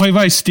 Or no, played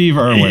by Steve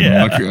Irwin.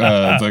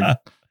 Yeah.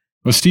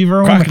 Was Steve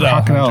Irwin the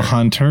Crocodile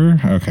Hunter?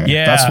 Okay,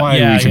 yeah, that's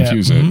why we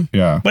confuse it. Mm-hmm.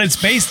 Yeah, but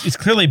it's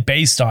clearly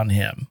based on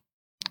him.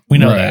 We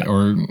know that,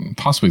 or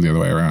possibly the other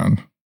way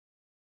around.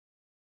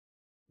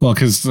 Well,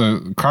 because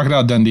the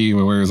Crocodile Dundee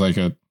wears like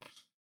a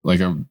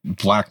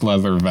black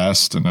leather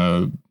vest and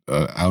a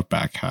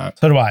Outback hat.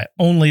 So do I.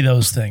 Only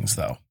those things,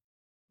 though.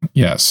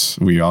 Yes,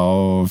 we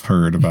all have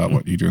heard about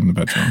what you do in the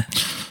bedroom.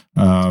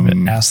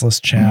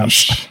 Assless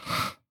chaps.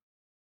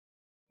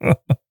 Nope,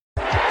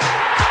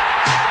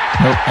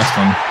 that's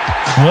fun.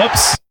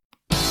 Whoops.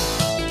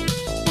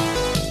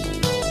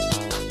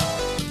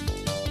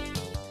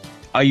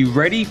 Are you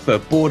ready for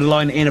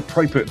borderline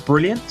inappropriate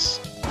brilliance?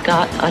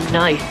 Got a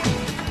knife.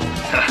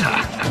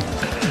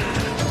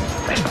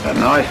 That's not a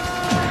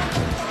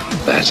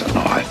knife. That's a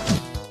knife.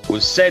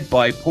 Was said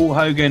by Paul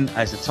Hogan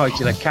as the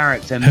titular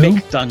character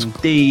Mick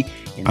Dundee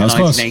in the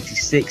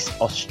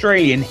 1986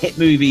 Australian hit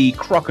movie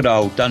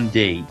Crocodile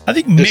Dundee. I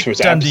think this Mick was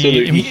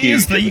Dundee absolutely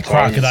is the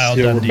Crocodile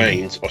still Dundee.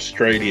 Remains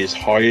Australia's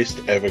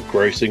highest ever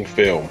grossing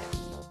film.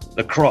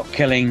 The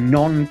croc-killing,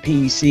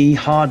 non-PC,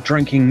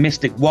 hard-drinking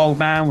Mystic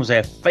Wildman was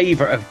a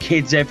favourite of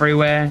kids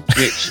everywhere,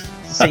 which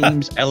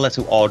seems a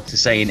little odd to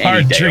say in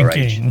any day or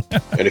age.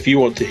 And if you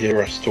want to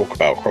hear us talk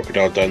about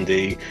Crocodile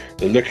Dundee,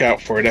 then look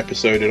out for an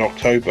episode in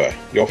October.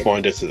 You'll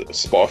find us at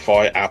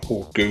Spotify,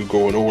 Apple,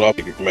 Google, and all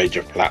other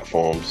major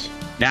platforms.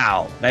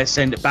 Now, let's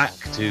send it back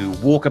to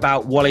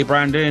Walkabout Wally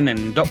Brandon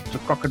and Dr.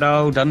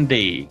 Crocodile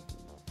Dundee.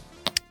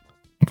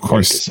 Of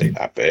course. To say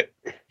that bit.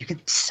 You can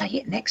say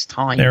it next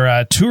time.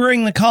 They're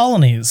touring the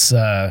colonies,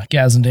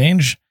 Gaz and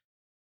Dange.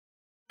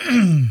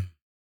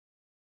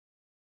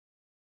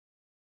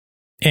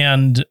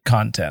 And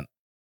content.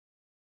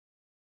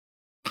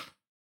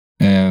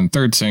 And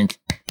third sync.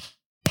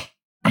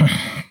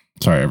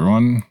 Sorry,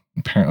 everyone.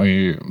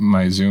 Apparently,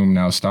 my Zoom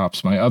now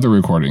stops my other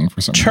recording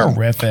for some reason.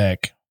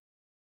 Terrific.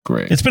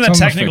 Great. It's been a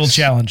technical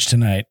challenge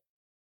tonight.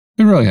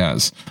 It really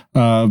has.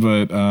 So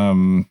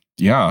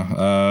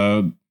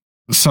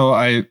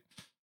I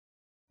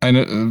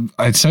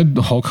said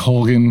Hulk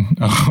Hogan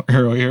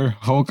earlier.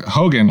 Hulk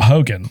Hogan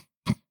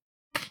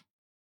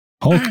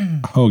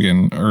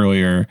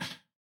earlier.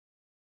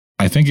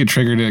 I think it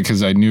triggered it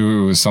because I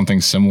knew it was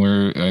something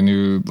similar. I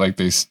knew like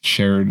they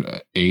shared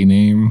a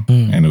name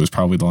and it was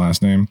probably the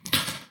last name,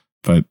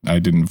 but I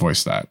didn't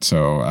voice that.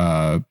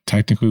 So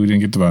technically we didn't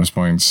get the bonus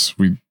points.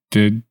 We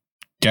did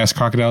guess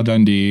Crocodile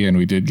Dundee and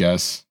we did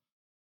guess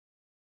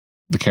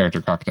the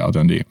character Crocodile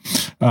Dundee.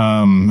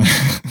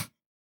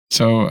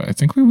 So I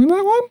think we win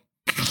that one.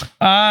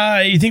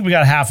 You think we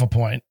got half a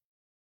point?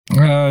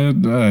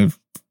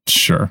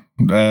 Sure.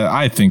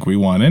 I think we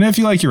won. And if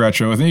you like your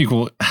retro with an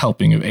equal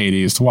helping of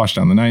 80s to wash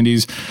down the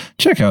 90s,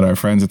 check out our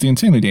friends at the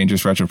Insanely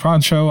Dangerous Retro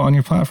Prod Show on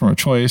your platform of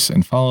choice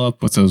and follow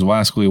up with those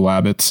wascally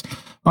wabbits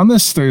on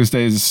this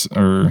Thursday's,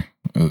 or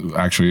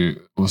actually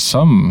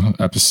some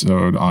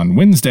episode on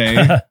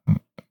Wednesday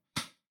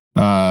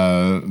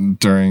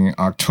during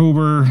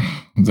October.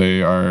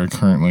 They are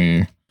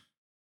currently,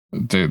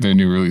 their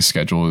new release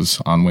schedule is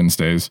on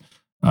Wednesdays.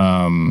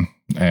 And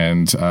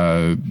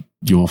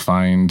you'll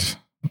find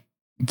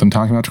them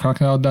talking about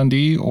Crocodile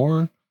Dundee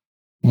or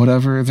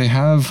whatever they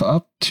have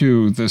up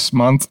to this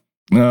month.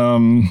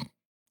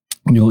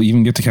 You'll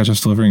even get to catch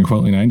us delivering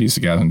Quotely 90s to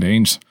Gathering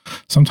Danger.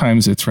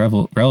 Sometimes it's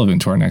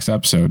relevant to our next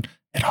episode.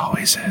 It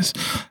always is.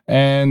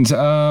 And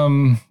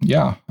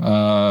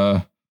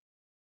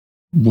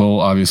we'll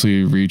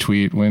obviously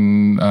retweet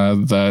when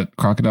that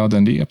Crocodile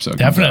Dundee episode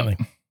definitely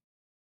comes out.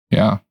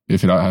 Yeah,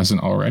 if it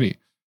hasn't already.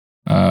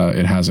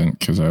 It hasn't,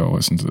 because I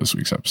listened to this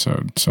week's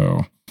episode.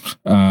 So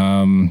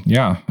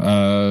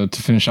to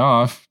finish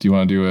off, do you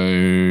want to do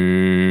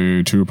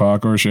a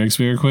Tupac or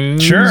Shakespeare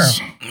quiz? Sure.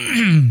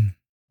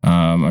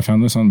 I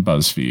found this on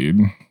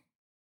BuzzFeed.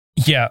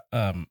 Yeah.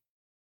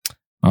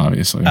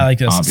 Obviously. I like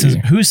this. It says,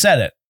 who said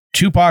it?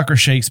 Tupac or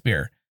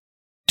Shakespeare?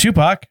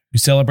 Tupac, who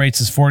celebrates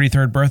his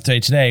 43rd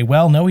birthday today.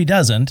 Well, no, he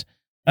doesn't.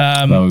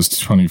 That was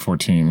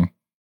 2014.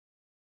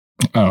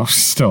 Oh,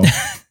 still.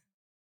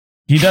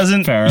 He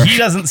doesn't. Fair. He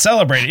doesn't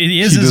celebrate. It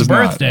is his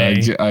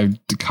birthday. I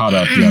caught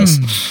up.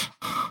 Yes.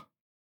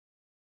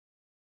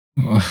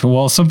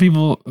 Well, some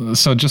people.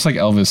 So just like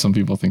Elvis, some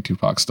people think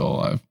Tupac's still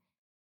alive,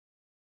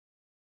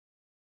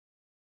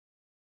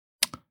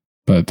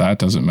 but that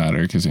doesn't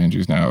matter because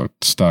Andrew's now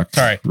stuck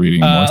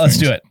reading more let's things.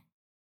 do it.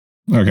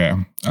 Okay.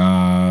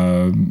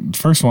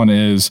 First one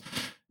is,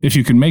 if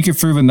you can make it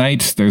through the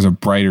night, there's a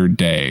brighter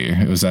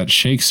day. Was that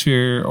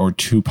Shakespeare or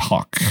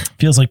Tupac?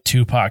 Feels like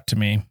Tupac to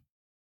me.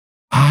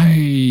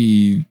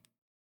 I've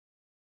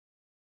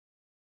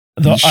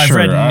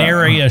read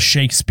nary a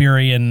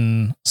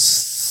Shakespearean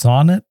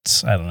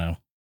sonnet. I don't know.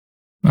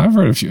 I've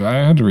read a few. I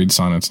had to read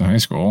sonnets in high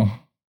school.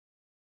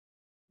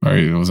 Or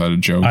was that a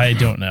joke? I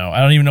don't know.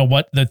 I don't even know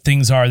what the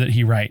things are that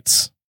he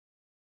writes.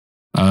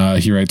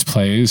 He writes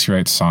plays. He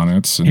writes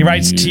sonnets. And he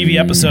writes TV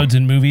episodes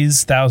and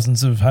movies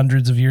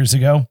hundreds of years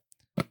ago.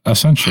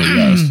 Essentially,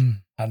 yes.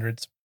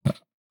 Hundreds.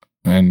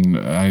 And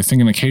I think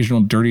an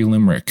occasional dirty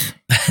limerick.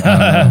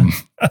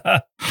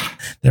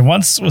 There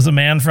once was a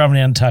man from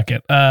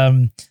Nantucket.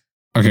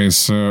 Okay,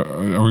 so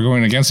are we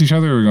going against each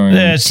other or are we going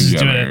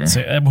together?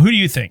 So, who do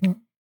you think?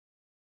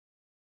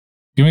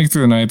 You make it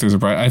through the night, there's a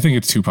bright... I think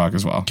it's Tupac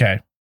as well. Okay.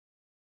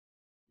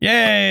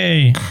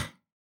 Yay!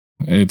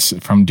 It's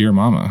from Dear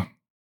Mama.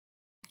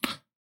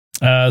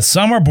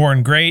 Some are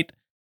born great,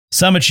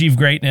 some achieve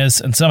greatness,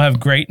 and some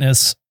have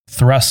greatness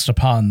thrust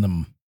upon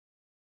them.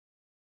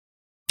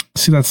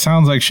 See, that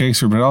sounds like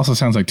Shakespeare, but it also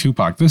sounds like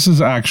Tupac. This is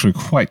actually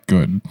quite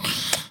good.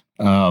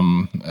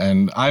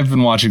 And I've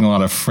been watching a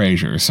lot of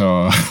Frasier,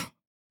 so...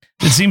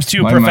 It seems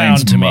too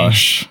profound to me.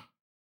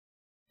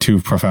 Too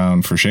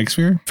profound for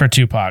Shakespeare? For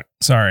Tupac,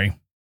 sorry.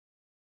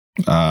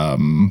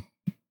 I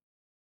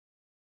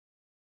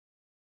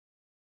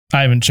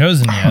haven't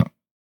chosen yet.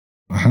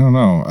 I don't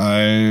know.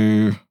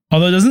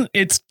 Although it doesn't,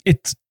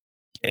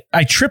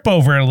 I trip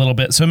over it a little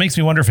bit, so it makes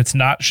me wonder if it's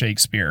not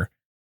Shakespeare.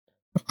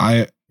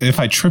 If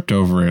I tripped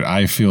over it,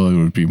 I feel it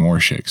would be more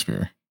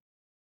Shakespeare.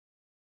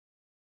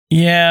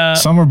 Yeah.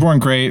 Some are born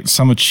great,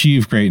 some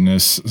achieve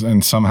greatness,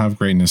 and some have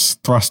greatness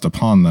thrust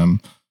upon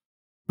them.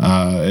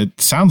 It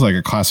sounds like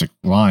a classic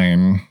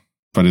line,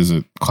 but is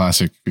it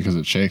classic because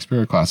it's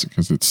Shakespeare or classic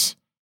because it's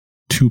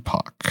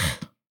Tupac?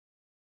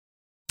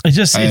 It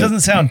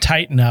doesn't sound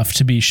tight enough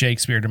to be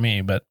Shakespeare to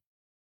me, but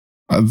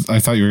I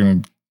thought you were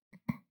going to...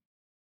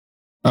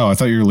 Oh, I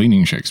thought you were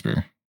leaning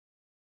Shakespeare.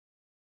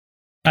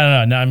 I don't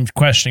know. Now I'm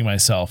questioning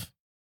myself.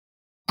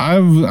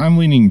 I'm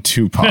leaning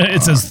Tupac.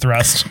 It says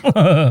thrust.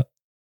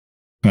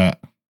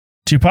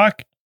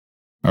 Tupac?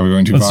 Are we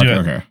going Tupac? Let's do it.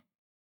 Okay.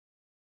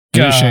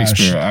 It is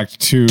Shakespeare, Act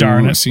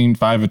 2, Scene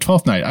 5 of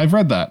Twelfth Night. I've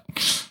read that.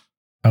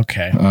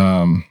 Okay.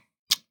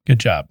 Good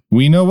job.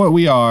 We know what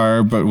we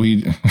are, but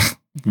we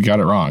got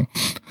it wrong.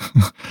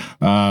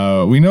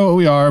 We know what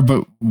we are,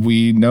 but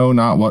we know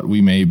not what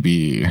we may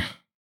be.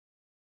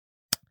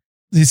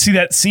 You see,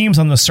 that seems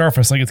on the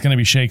surface like it's going to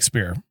be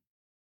Shakespeare.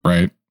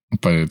 Right.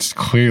 But it's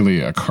clearly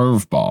a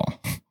curveball.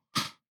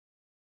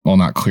 Well,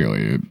 not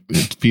clearly.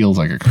 It feels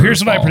like a curveball.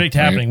 Here's what I predict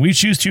happening. We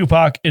choose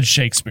Tupac. It's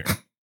Shakespeare.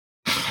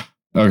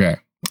 Okay.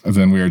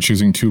 Then we are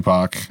choosing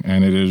Tupac,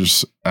 and it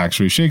is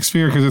actually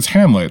Shakespeare because it's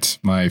Hamlet,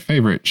 my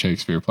favorite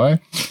Shakespeare play.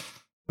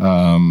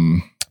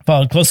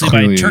 Followed closely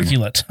by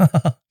Turkulet.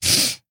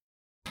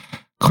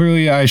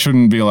 Clearly, I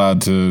shouldn't be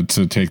allowed to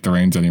take the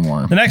reins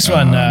anymore. The next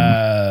one,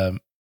 I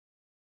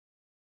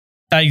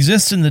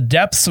exist in the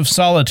depths of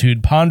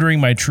solitude, pondering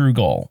my true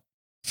goal.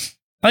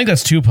 I think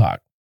that's Tupac.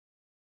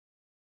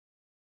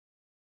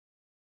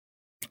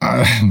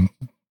 I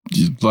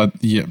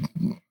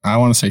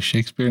want to say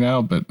Shakespeare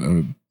now, but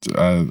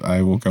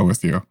I will go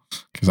with you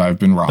because I've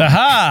been wrong.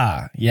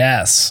 Aha!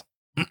 Yes.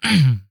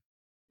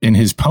 In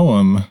his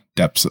poem,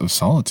 Depths of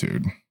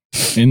Solitude.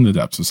 In the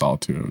Depths of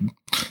Solitude.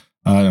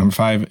 Number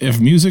 5, if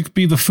music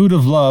be the food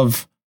of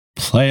love,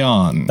 play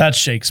on. That's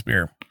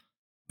Shakespeare.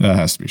 That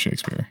has to be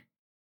Shakespeare.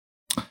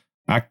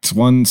 Act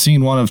 1,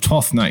 Scene 1 of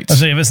Twelfth Night. I'll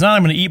say, if it's not,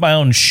 I'm going to eat my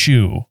own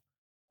shoe.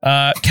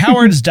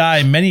 Cowards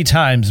die many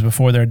times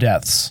before their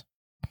deaths.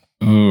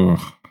 Ooh.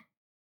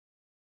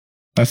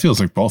 That feels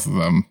like both of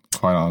them,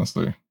 quite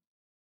honestly.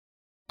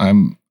 I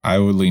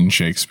would lean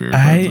Shakespeare.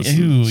 I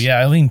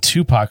lean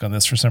Tupac on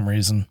this for some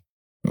reason.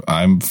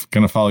 I'm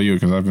going to follow you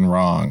because I've been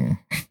wrong.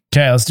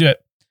 Okay, let's do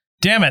it.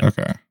 Damn it.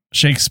 Okay.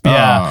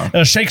 Shakespeare.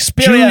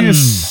 Shakespearean.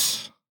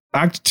 Julius.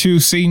 Act 2,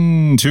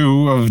 Scene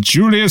 2 of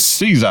Julius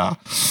Caesar.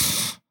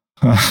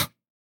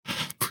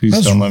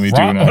 Please don't let me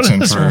do an accent.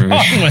 What is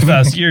wrong with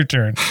us? Your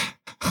turn.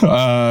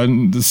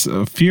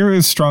 Fear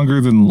is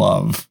stronger than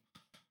love.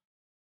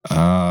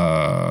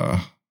 That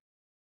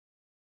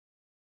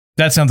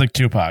sounds like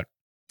Tupac.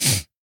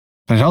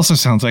 That also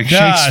sounds like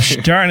Gosh,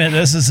 Shakespeare. darn it.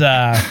 This is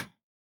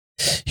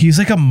he's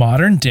like a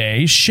modern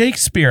day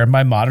Shakespeare.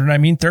 By modern, I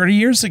mean 30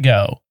 years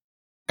ago.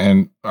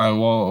 And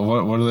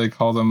what do they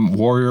call them?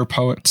 Warrior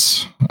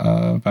poets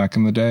back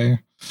in the day.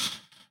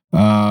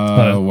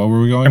 What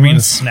were we going? I mean,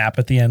 a snap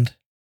at the end.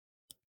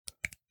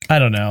 I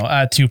don't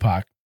know.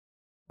 Tupac.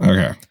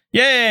 Okay.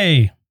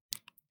 Yay!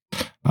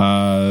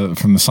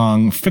 From the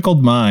song "Fickle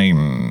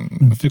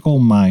Mind," "Fickle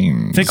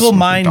Mind," "Fickle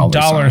Mind,"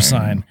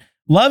 $.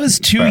 Love is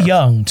too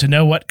young to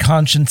know what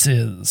conscience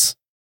is.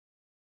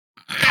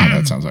 Oh,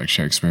 that sounds like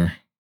Shakespeare.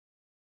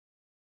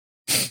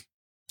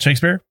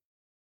 Shakespeare?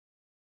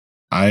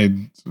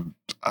 I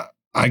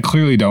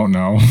clearly don't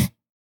know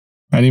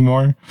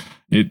anymore.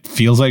 It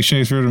feels like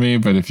Shakespeare to me,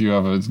 but if you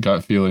have a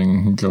gut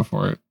feeling, go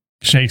for it.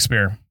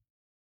 Shakespeare.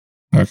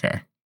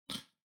 Okay.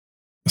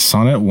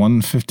 Sonnet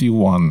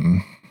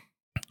 151.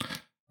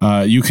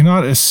 You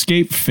cannot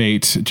escape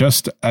fate.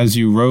 Just as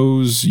you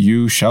rose,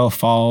 you shall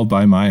fall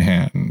by my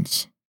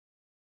hands.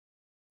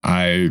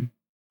 I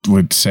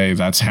would say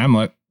that's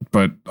Hamlet,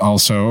 but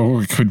also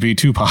it could be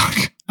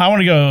Tupac. I want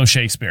to go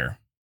Shakespeare.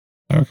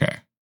 Okay.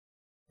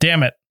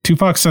 Damn it.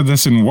 Tupac said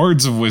this in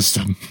Words of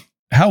Wisdom.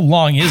 How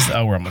long is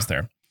we're almost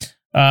there.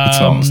 It's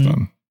almost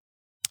done.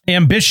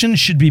 Ambition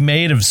should be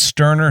made of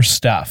sterner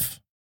stuff.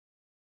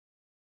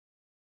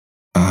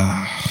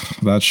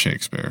 That's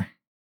Shakespeare.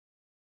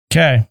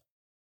 Okay.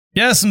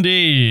 Yes,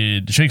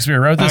 indeed. Shakespeare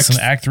wrote this in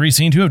Act 3,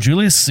 Scene 2 of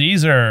Julius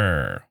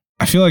Caesar.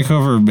 I feel like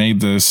whoever made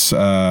this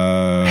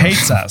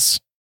hates us.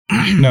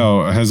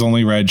 No, has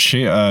only read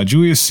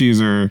Julius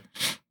Caesar,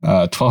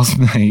 Twelfth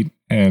Night,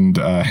 and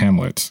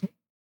Hamlet,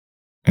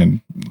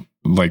 and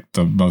like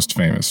the most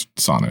famous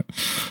sonnet.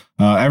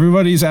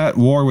 Everybody's at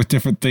war with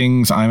different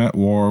things. I'm at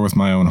war with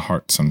my own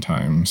heart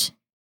sometimes.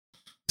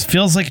 It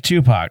feels like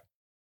Tupac.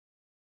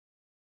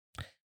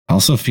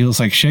 Also feels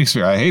like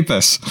Shakespeare. I hate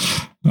this.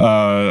 All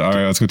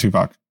right, let's go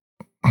Tupac.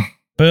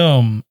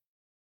 Boom.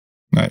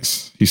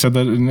 Nice. He said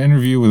that in an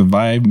interview with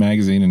Vibe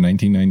magazine in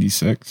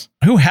 1996.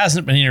 Who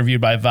hasn't been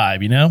interviewed by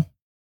Vibe, you know?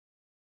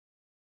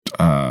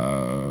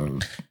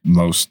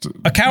 Most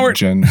a coward,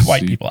 Gen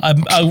white Z. people.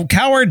 A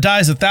coward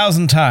dies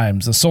 1,000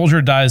 times. A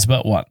soldier dies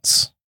but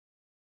once.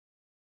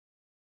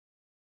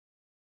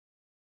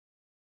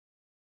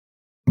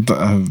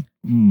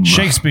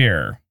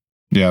 Shakespeare.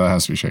 Yeah, that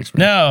has to be Shakespeare.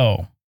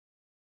 No.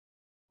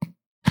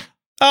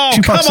 Oh,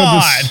 Tupac come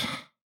on.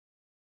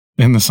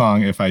 In the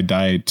song "If I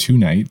Die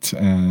Tonight,"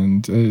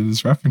 and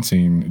is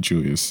referencing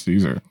Julius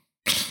Caesar.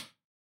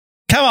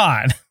 Come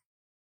on.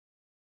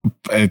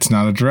 It's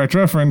not a direct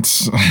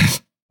reference.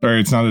 Or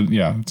it's not a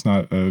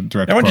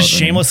direct. Everyone just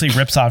shamelessly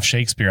rips off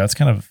Shakespeare. That's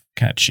kind of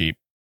cheap.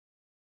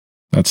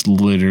 That's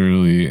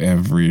literally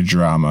every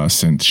drama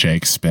since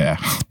Shakespeare.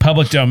 It's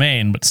public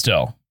domain, but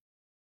still.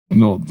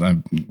 No,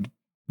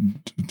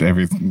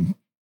 everything.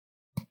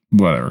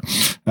 Whatever.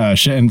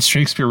 And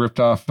Shakespeare ripped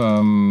off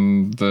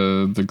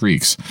the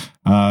Greeks.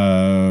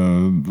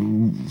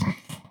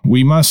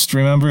 We must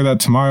remember that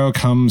tomorrow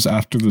comes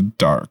after the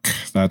dark.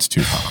 That's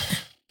Tupac.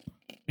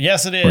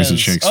 Yes, it is. Or is it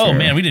Shakespeare? Oh,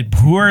 man, we did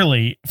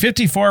poorly.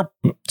 8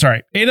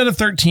 out of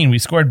 13. We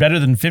scored better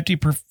than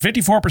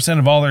 54%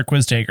 of all their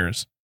quiz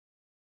takers.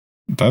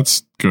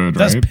 That's good,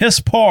 That's right? piss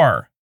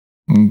poor.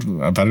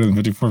 Better than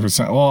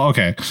 54%. Well,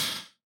 okay.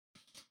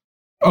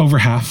 Over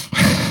half.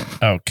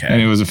 Okay.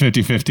 And it was a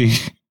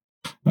 50-50.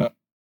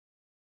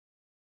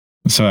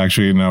 So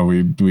actually, no,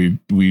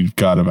 we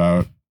got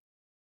about,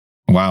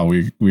 wow,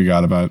 we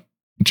got about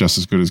just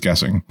as good as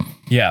guessing.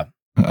 Yeah.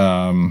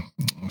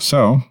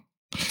 So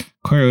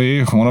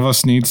clearly one of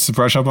us needs to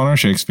brush up on our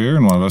Shakespeare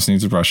and one of us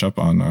needs to brush up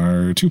on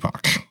our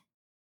Tupac.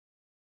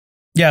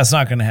 Yeah, it's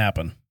not going to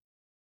happen.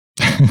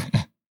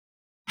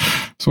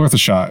 It's worth a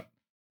shot.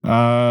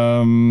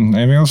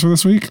 Anything else for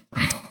this week?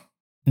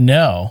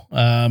 No.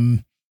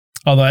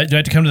 Although I do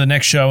have to come to the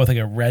next show with like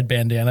a red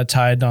bandana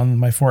tied on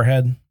my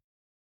forehead.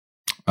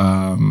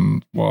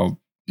 Well,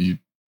 you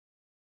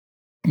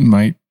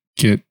might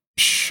get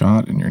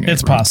shot in your neighborhood.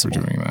 It's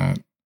possible for doing that.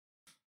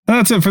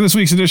 That's it for this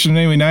week's edition of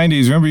Namely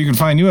 90s. Remember, you can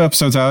find new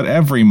episodes out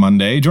every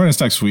Monday. Join us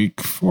next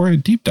week for a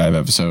deep dive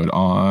episode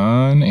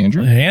on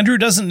Andrew. Andrew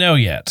doesn't know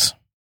yet.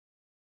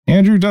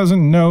 Andrew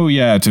doesn't know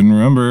yet. And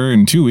remember,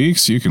 in 2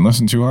 weeks, you can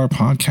listen to our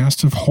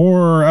Podcast of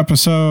Horror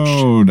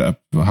episode,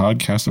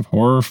 Podcast of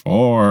Horror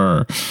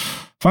 4.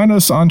 Find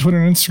us on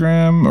Twitter and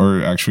Instagram,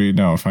 or actually,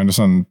 no, find us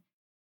on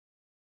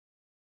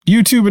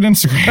YouTube and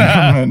Instagram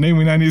at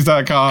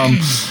namely90s.com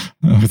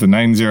with a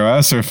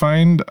 90s, or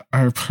find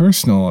our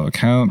personal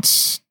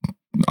accounts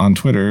on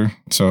Twitter.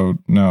 So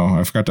no,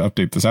 I forgot to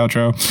update this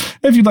outro.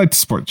 If you'd like to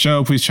support the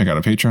show, please check out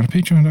our Patreon at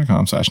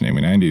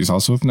patreon.com/namely90s,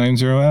 also with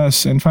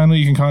 90s. And finally,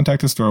 you can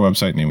contact us through our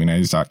website,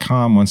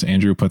 namely90s.com, once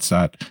Andrew puts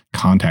that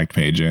contact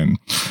page in.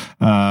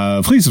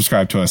 Please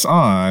subscribe to us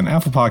on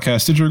Apple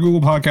Podcasts, Stitcher,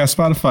 Google Podcasts,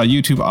 Spotify,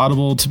 YouTube,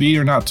 Audible, To Be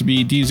or Not To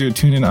Be, Deezer,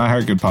 TuneIn,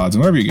 iHeart, Good Pods,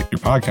 and wherever you get your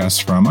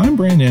podcasts from. I'm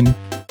Brandon.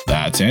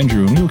 That's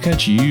Andrew, and we will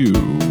catch you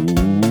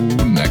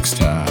next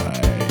time.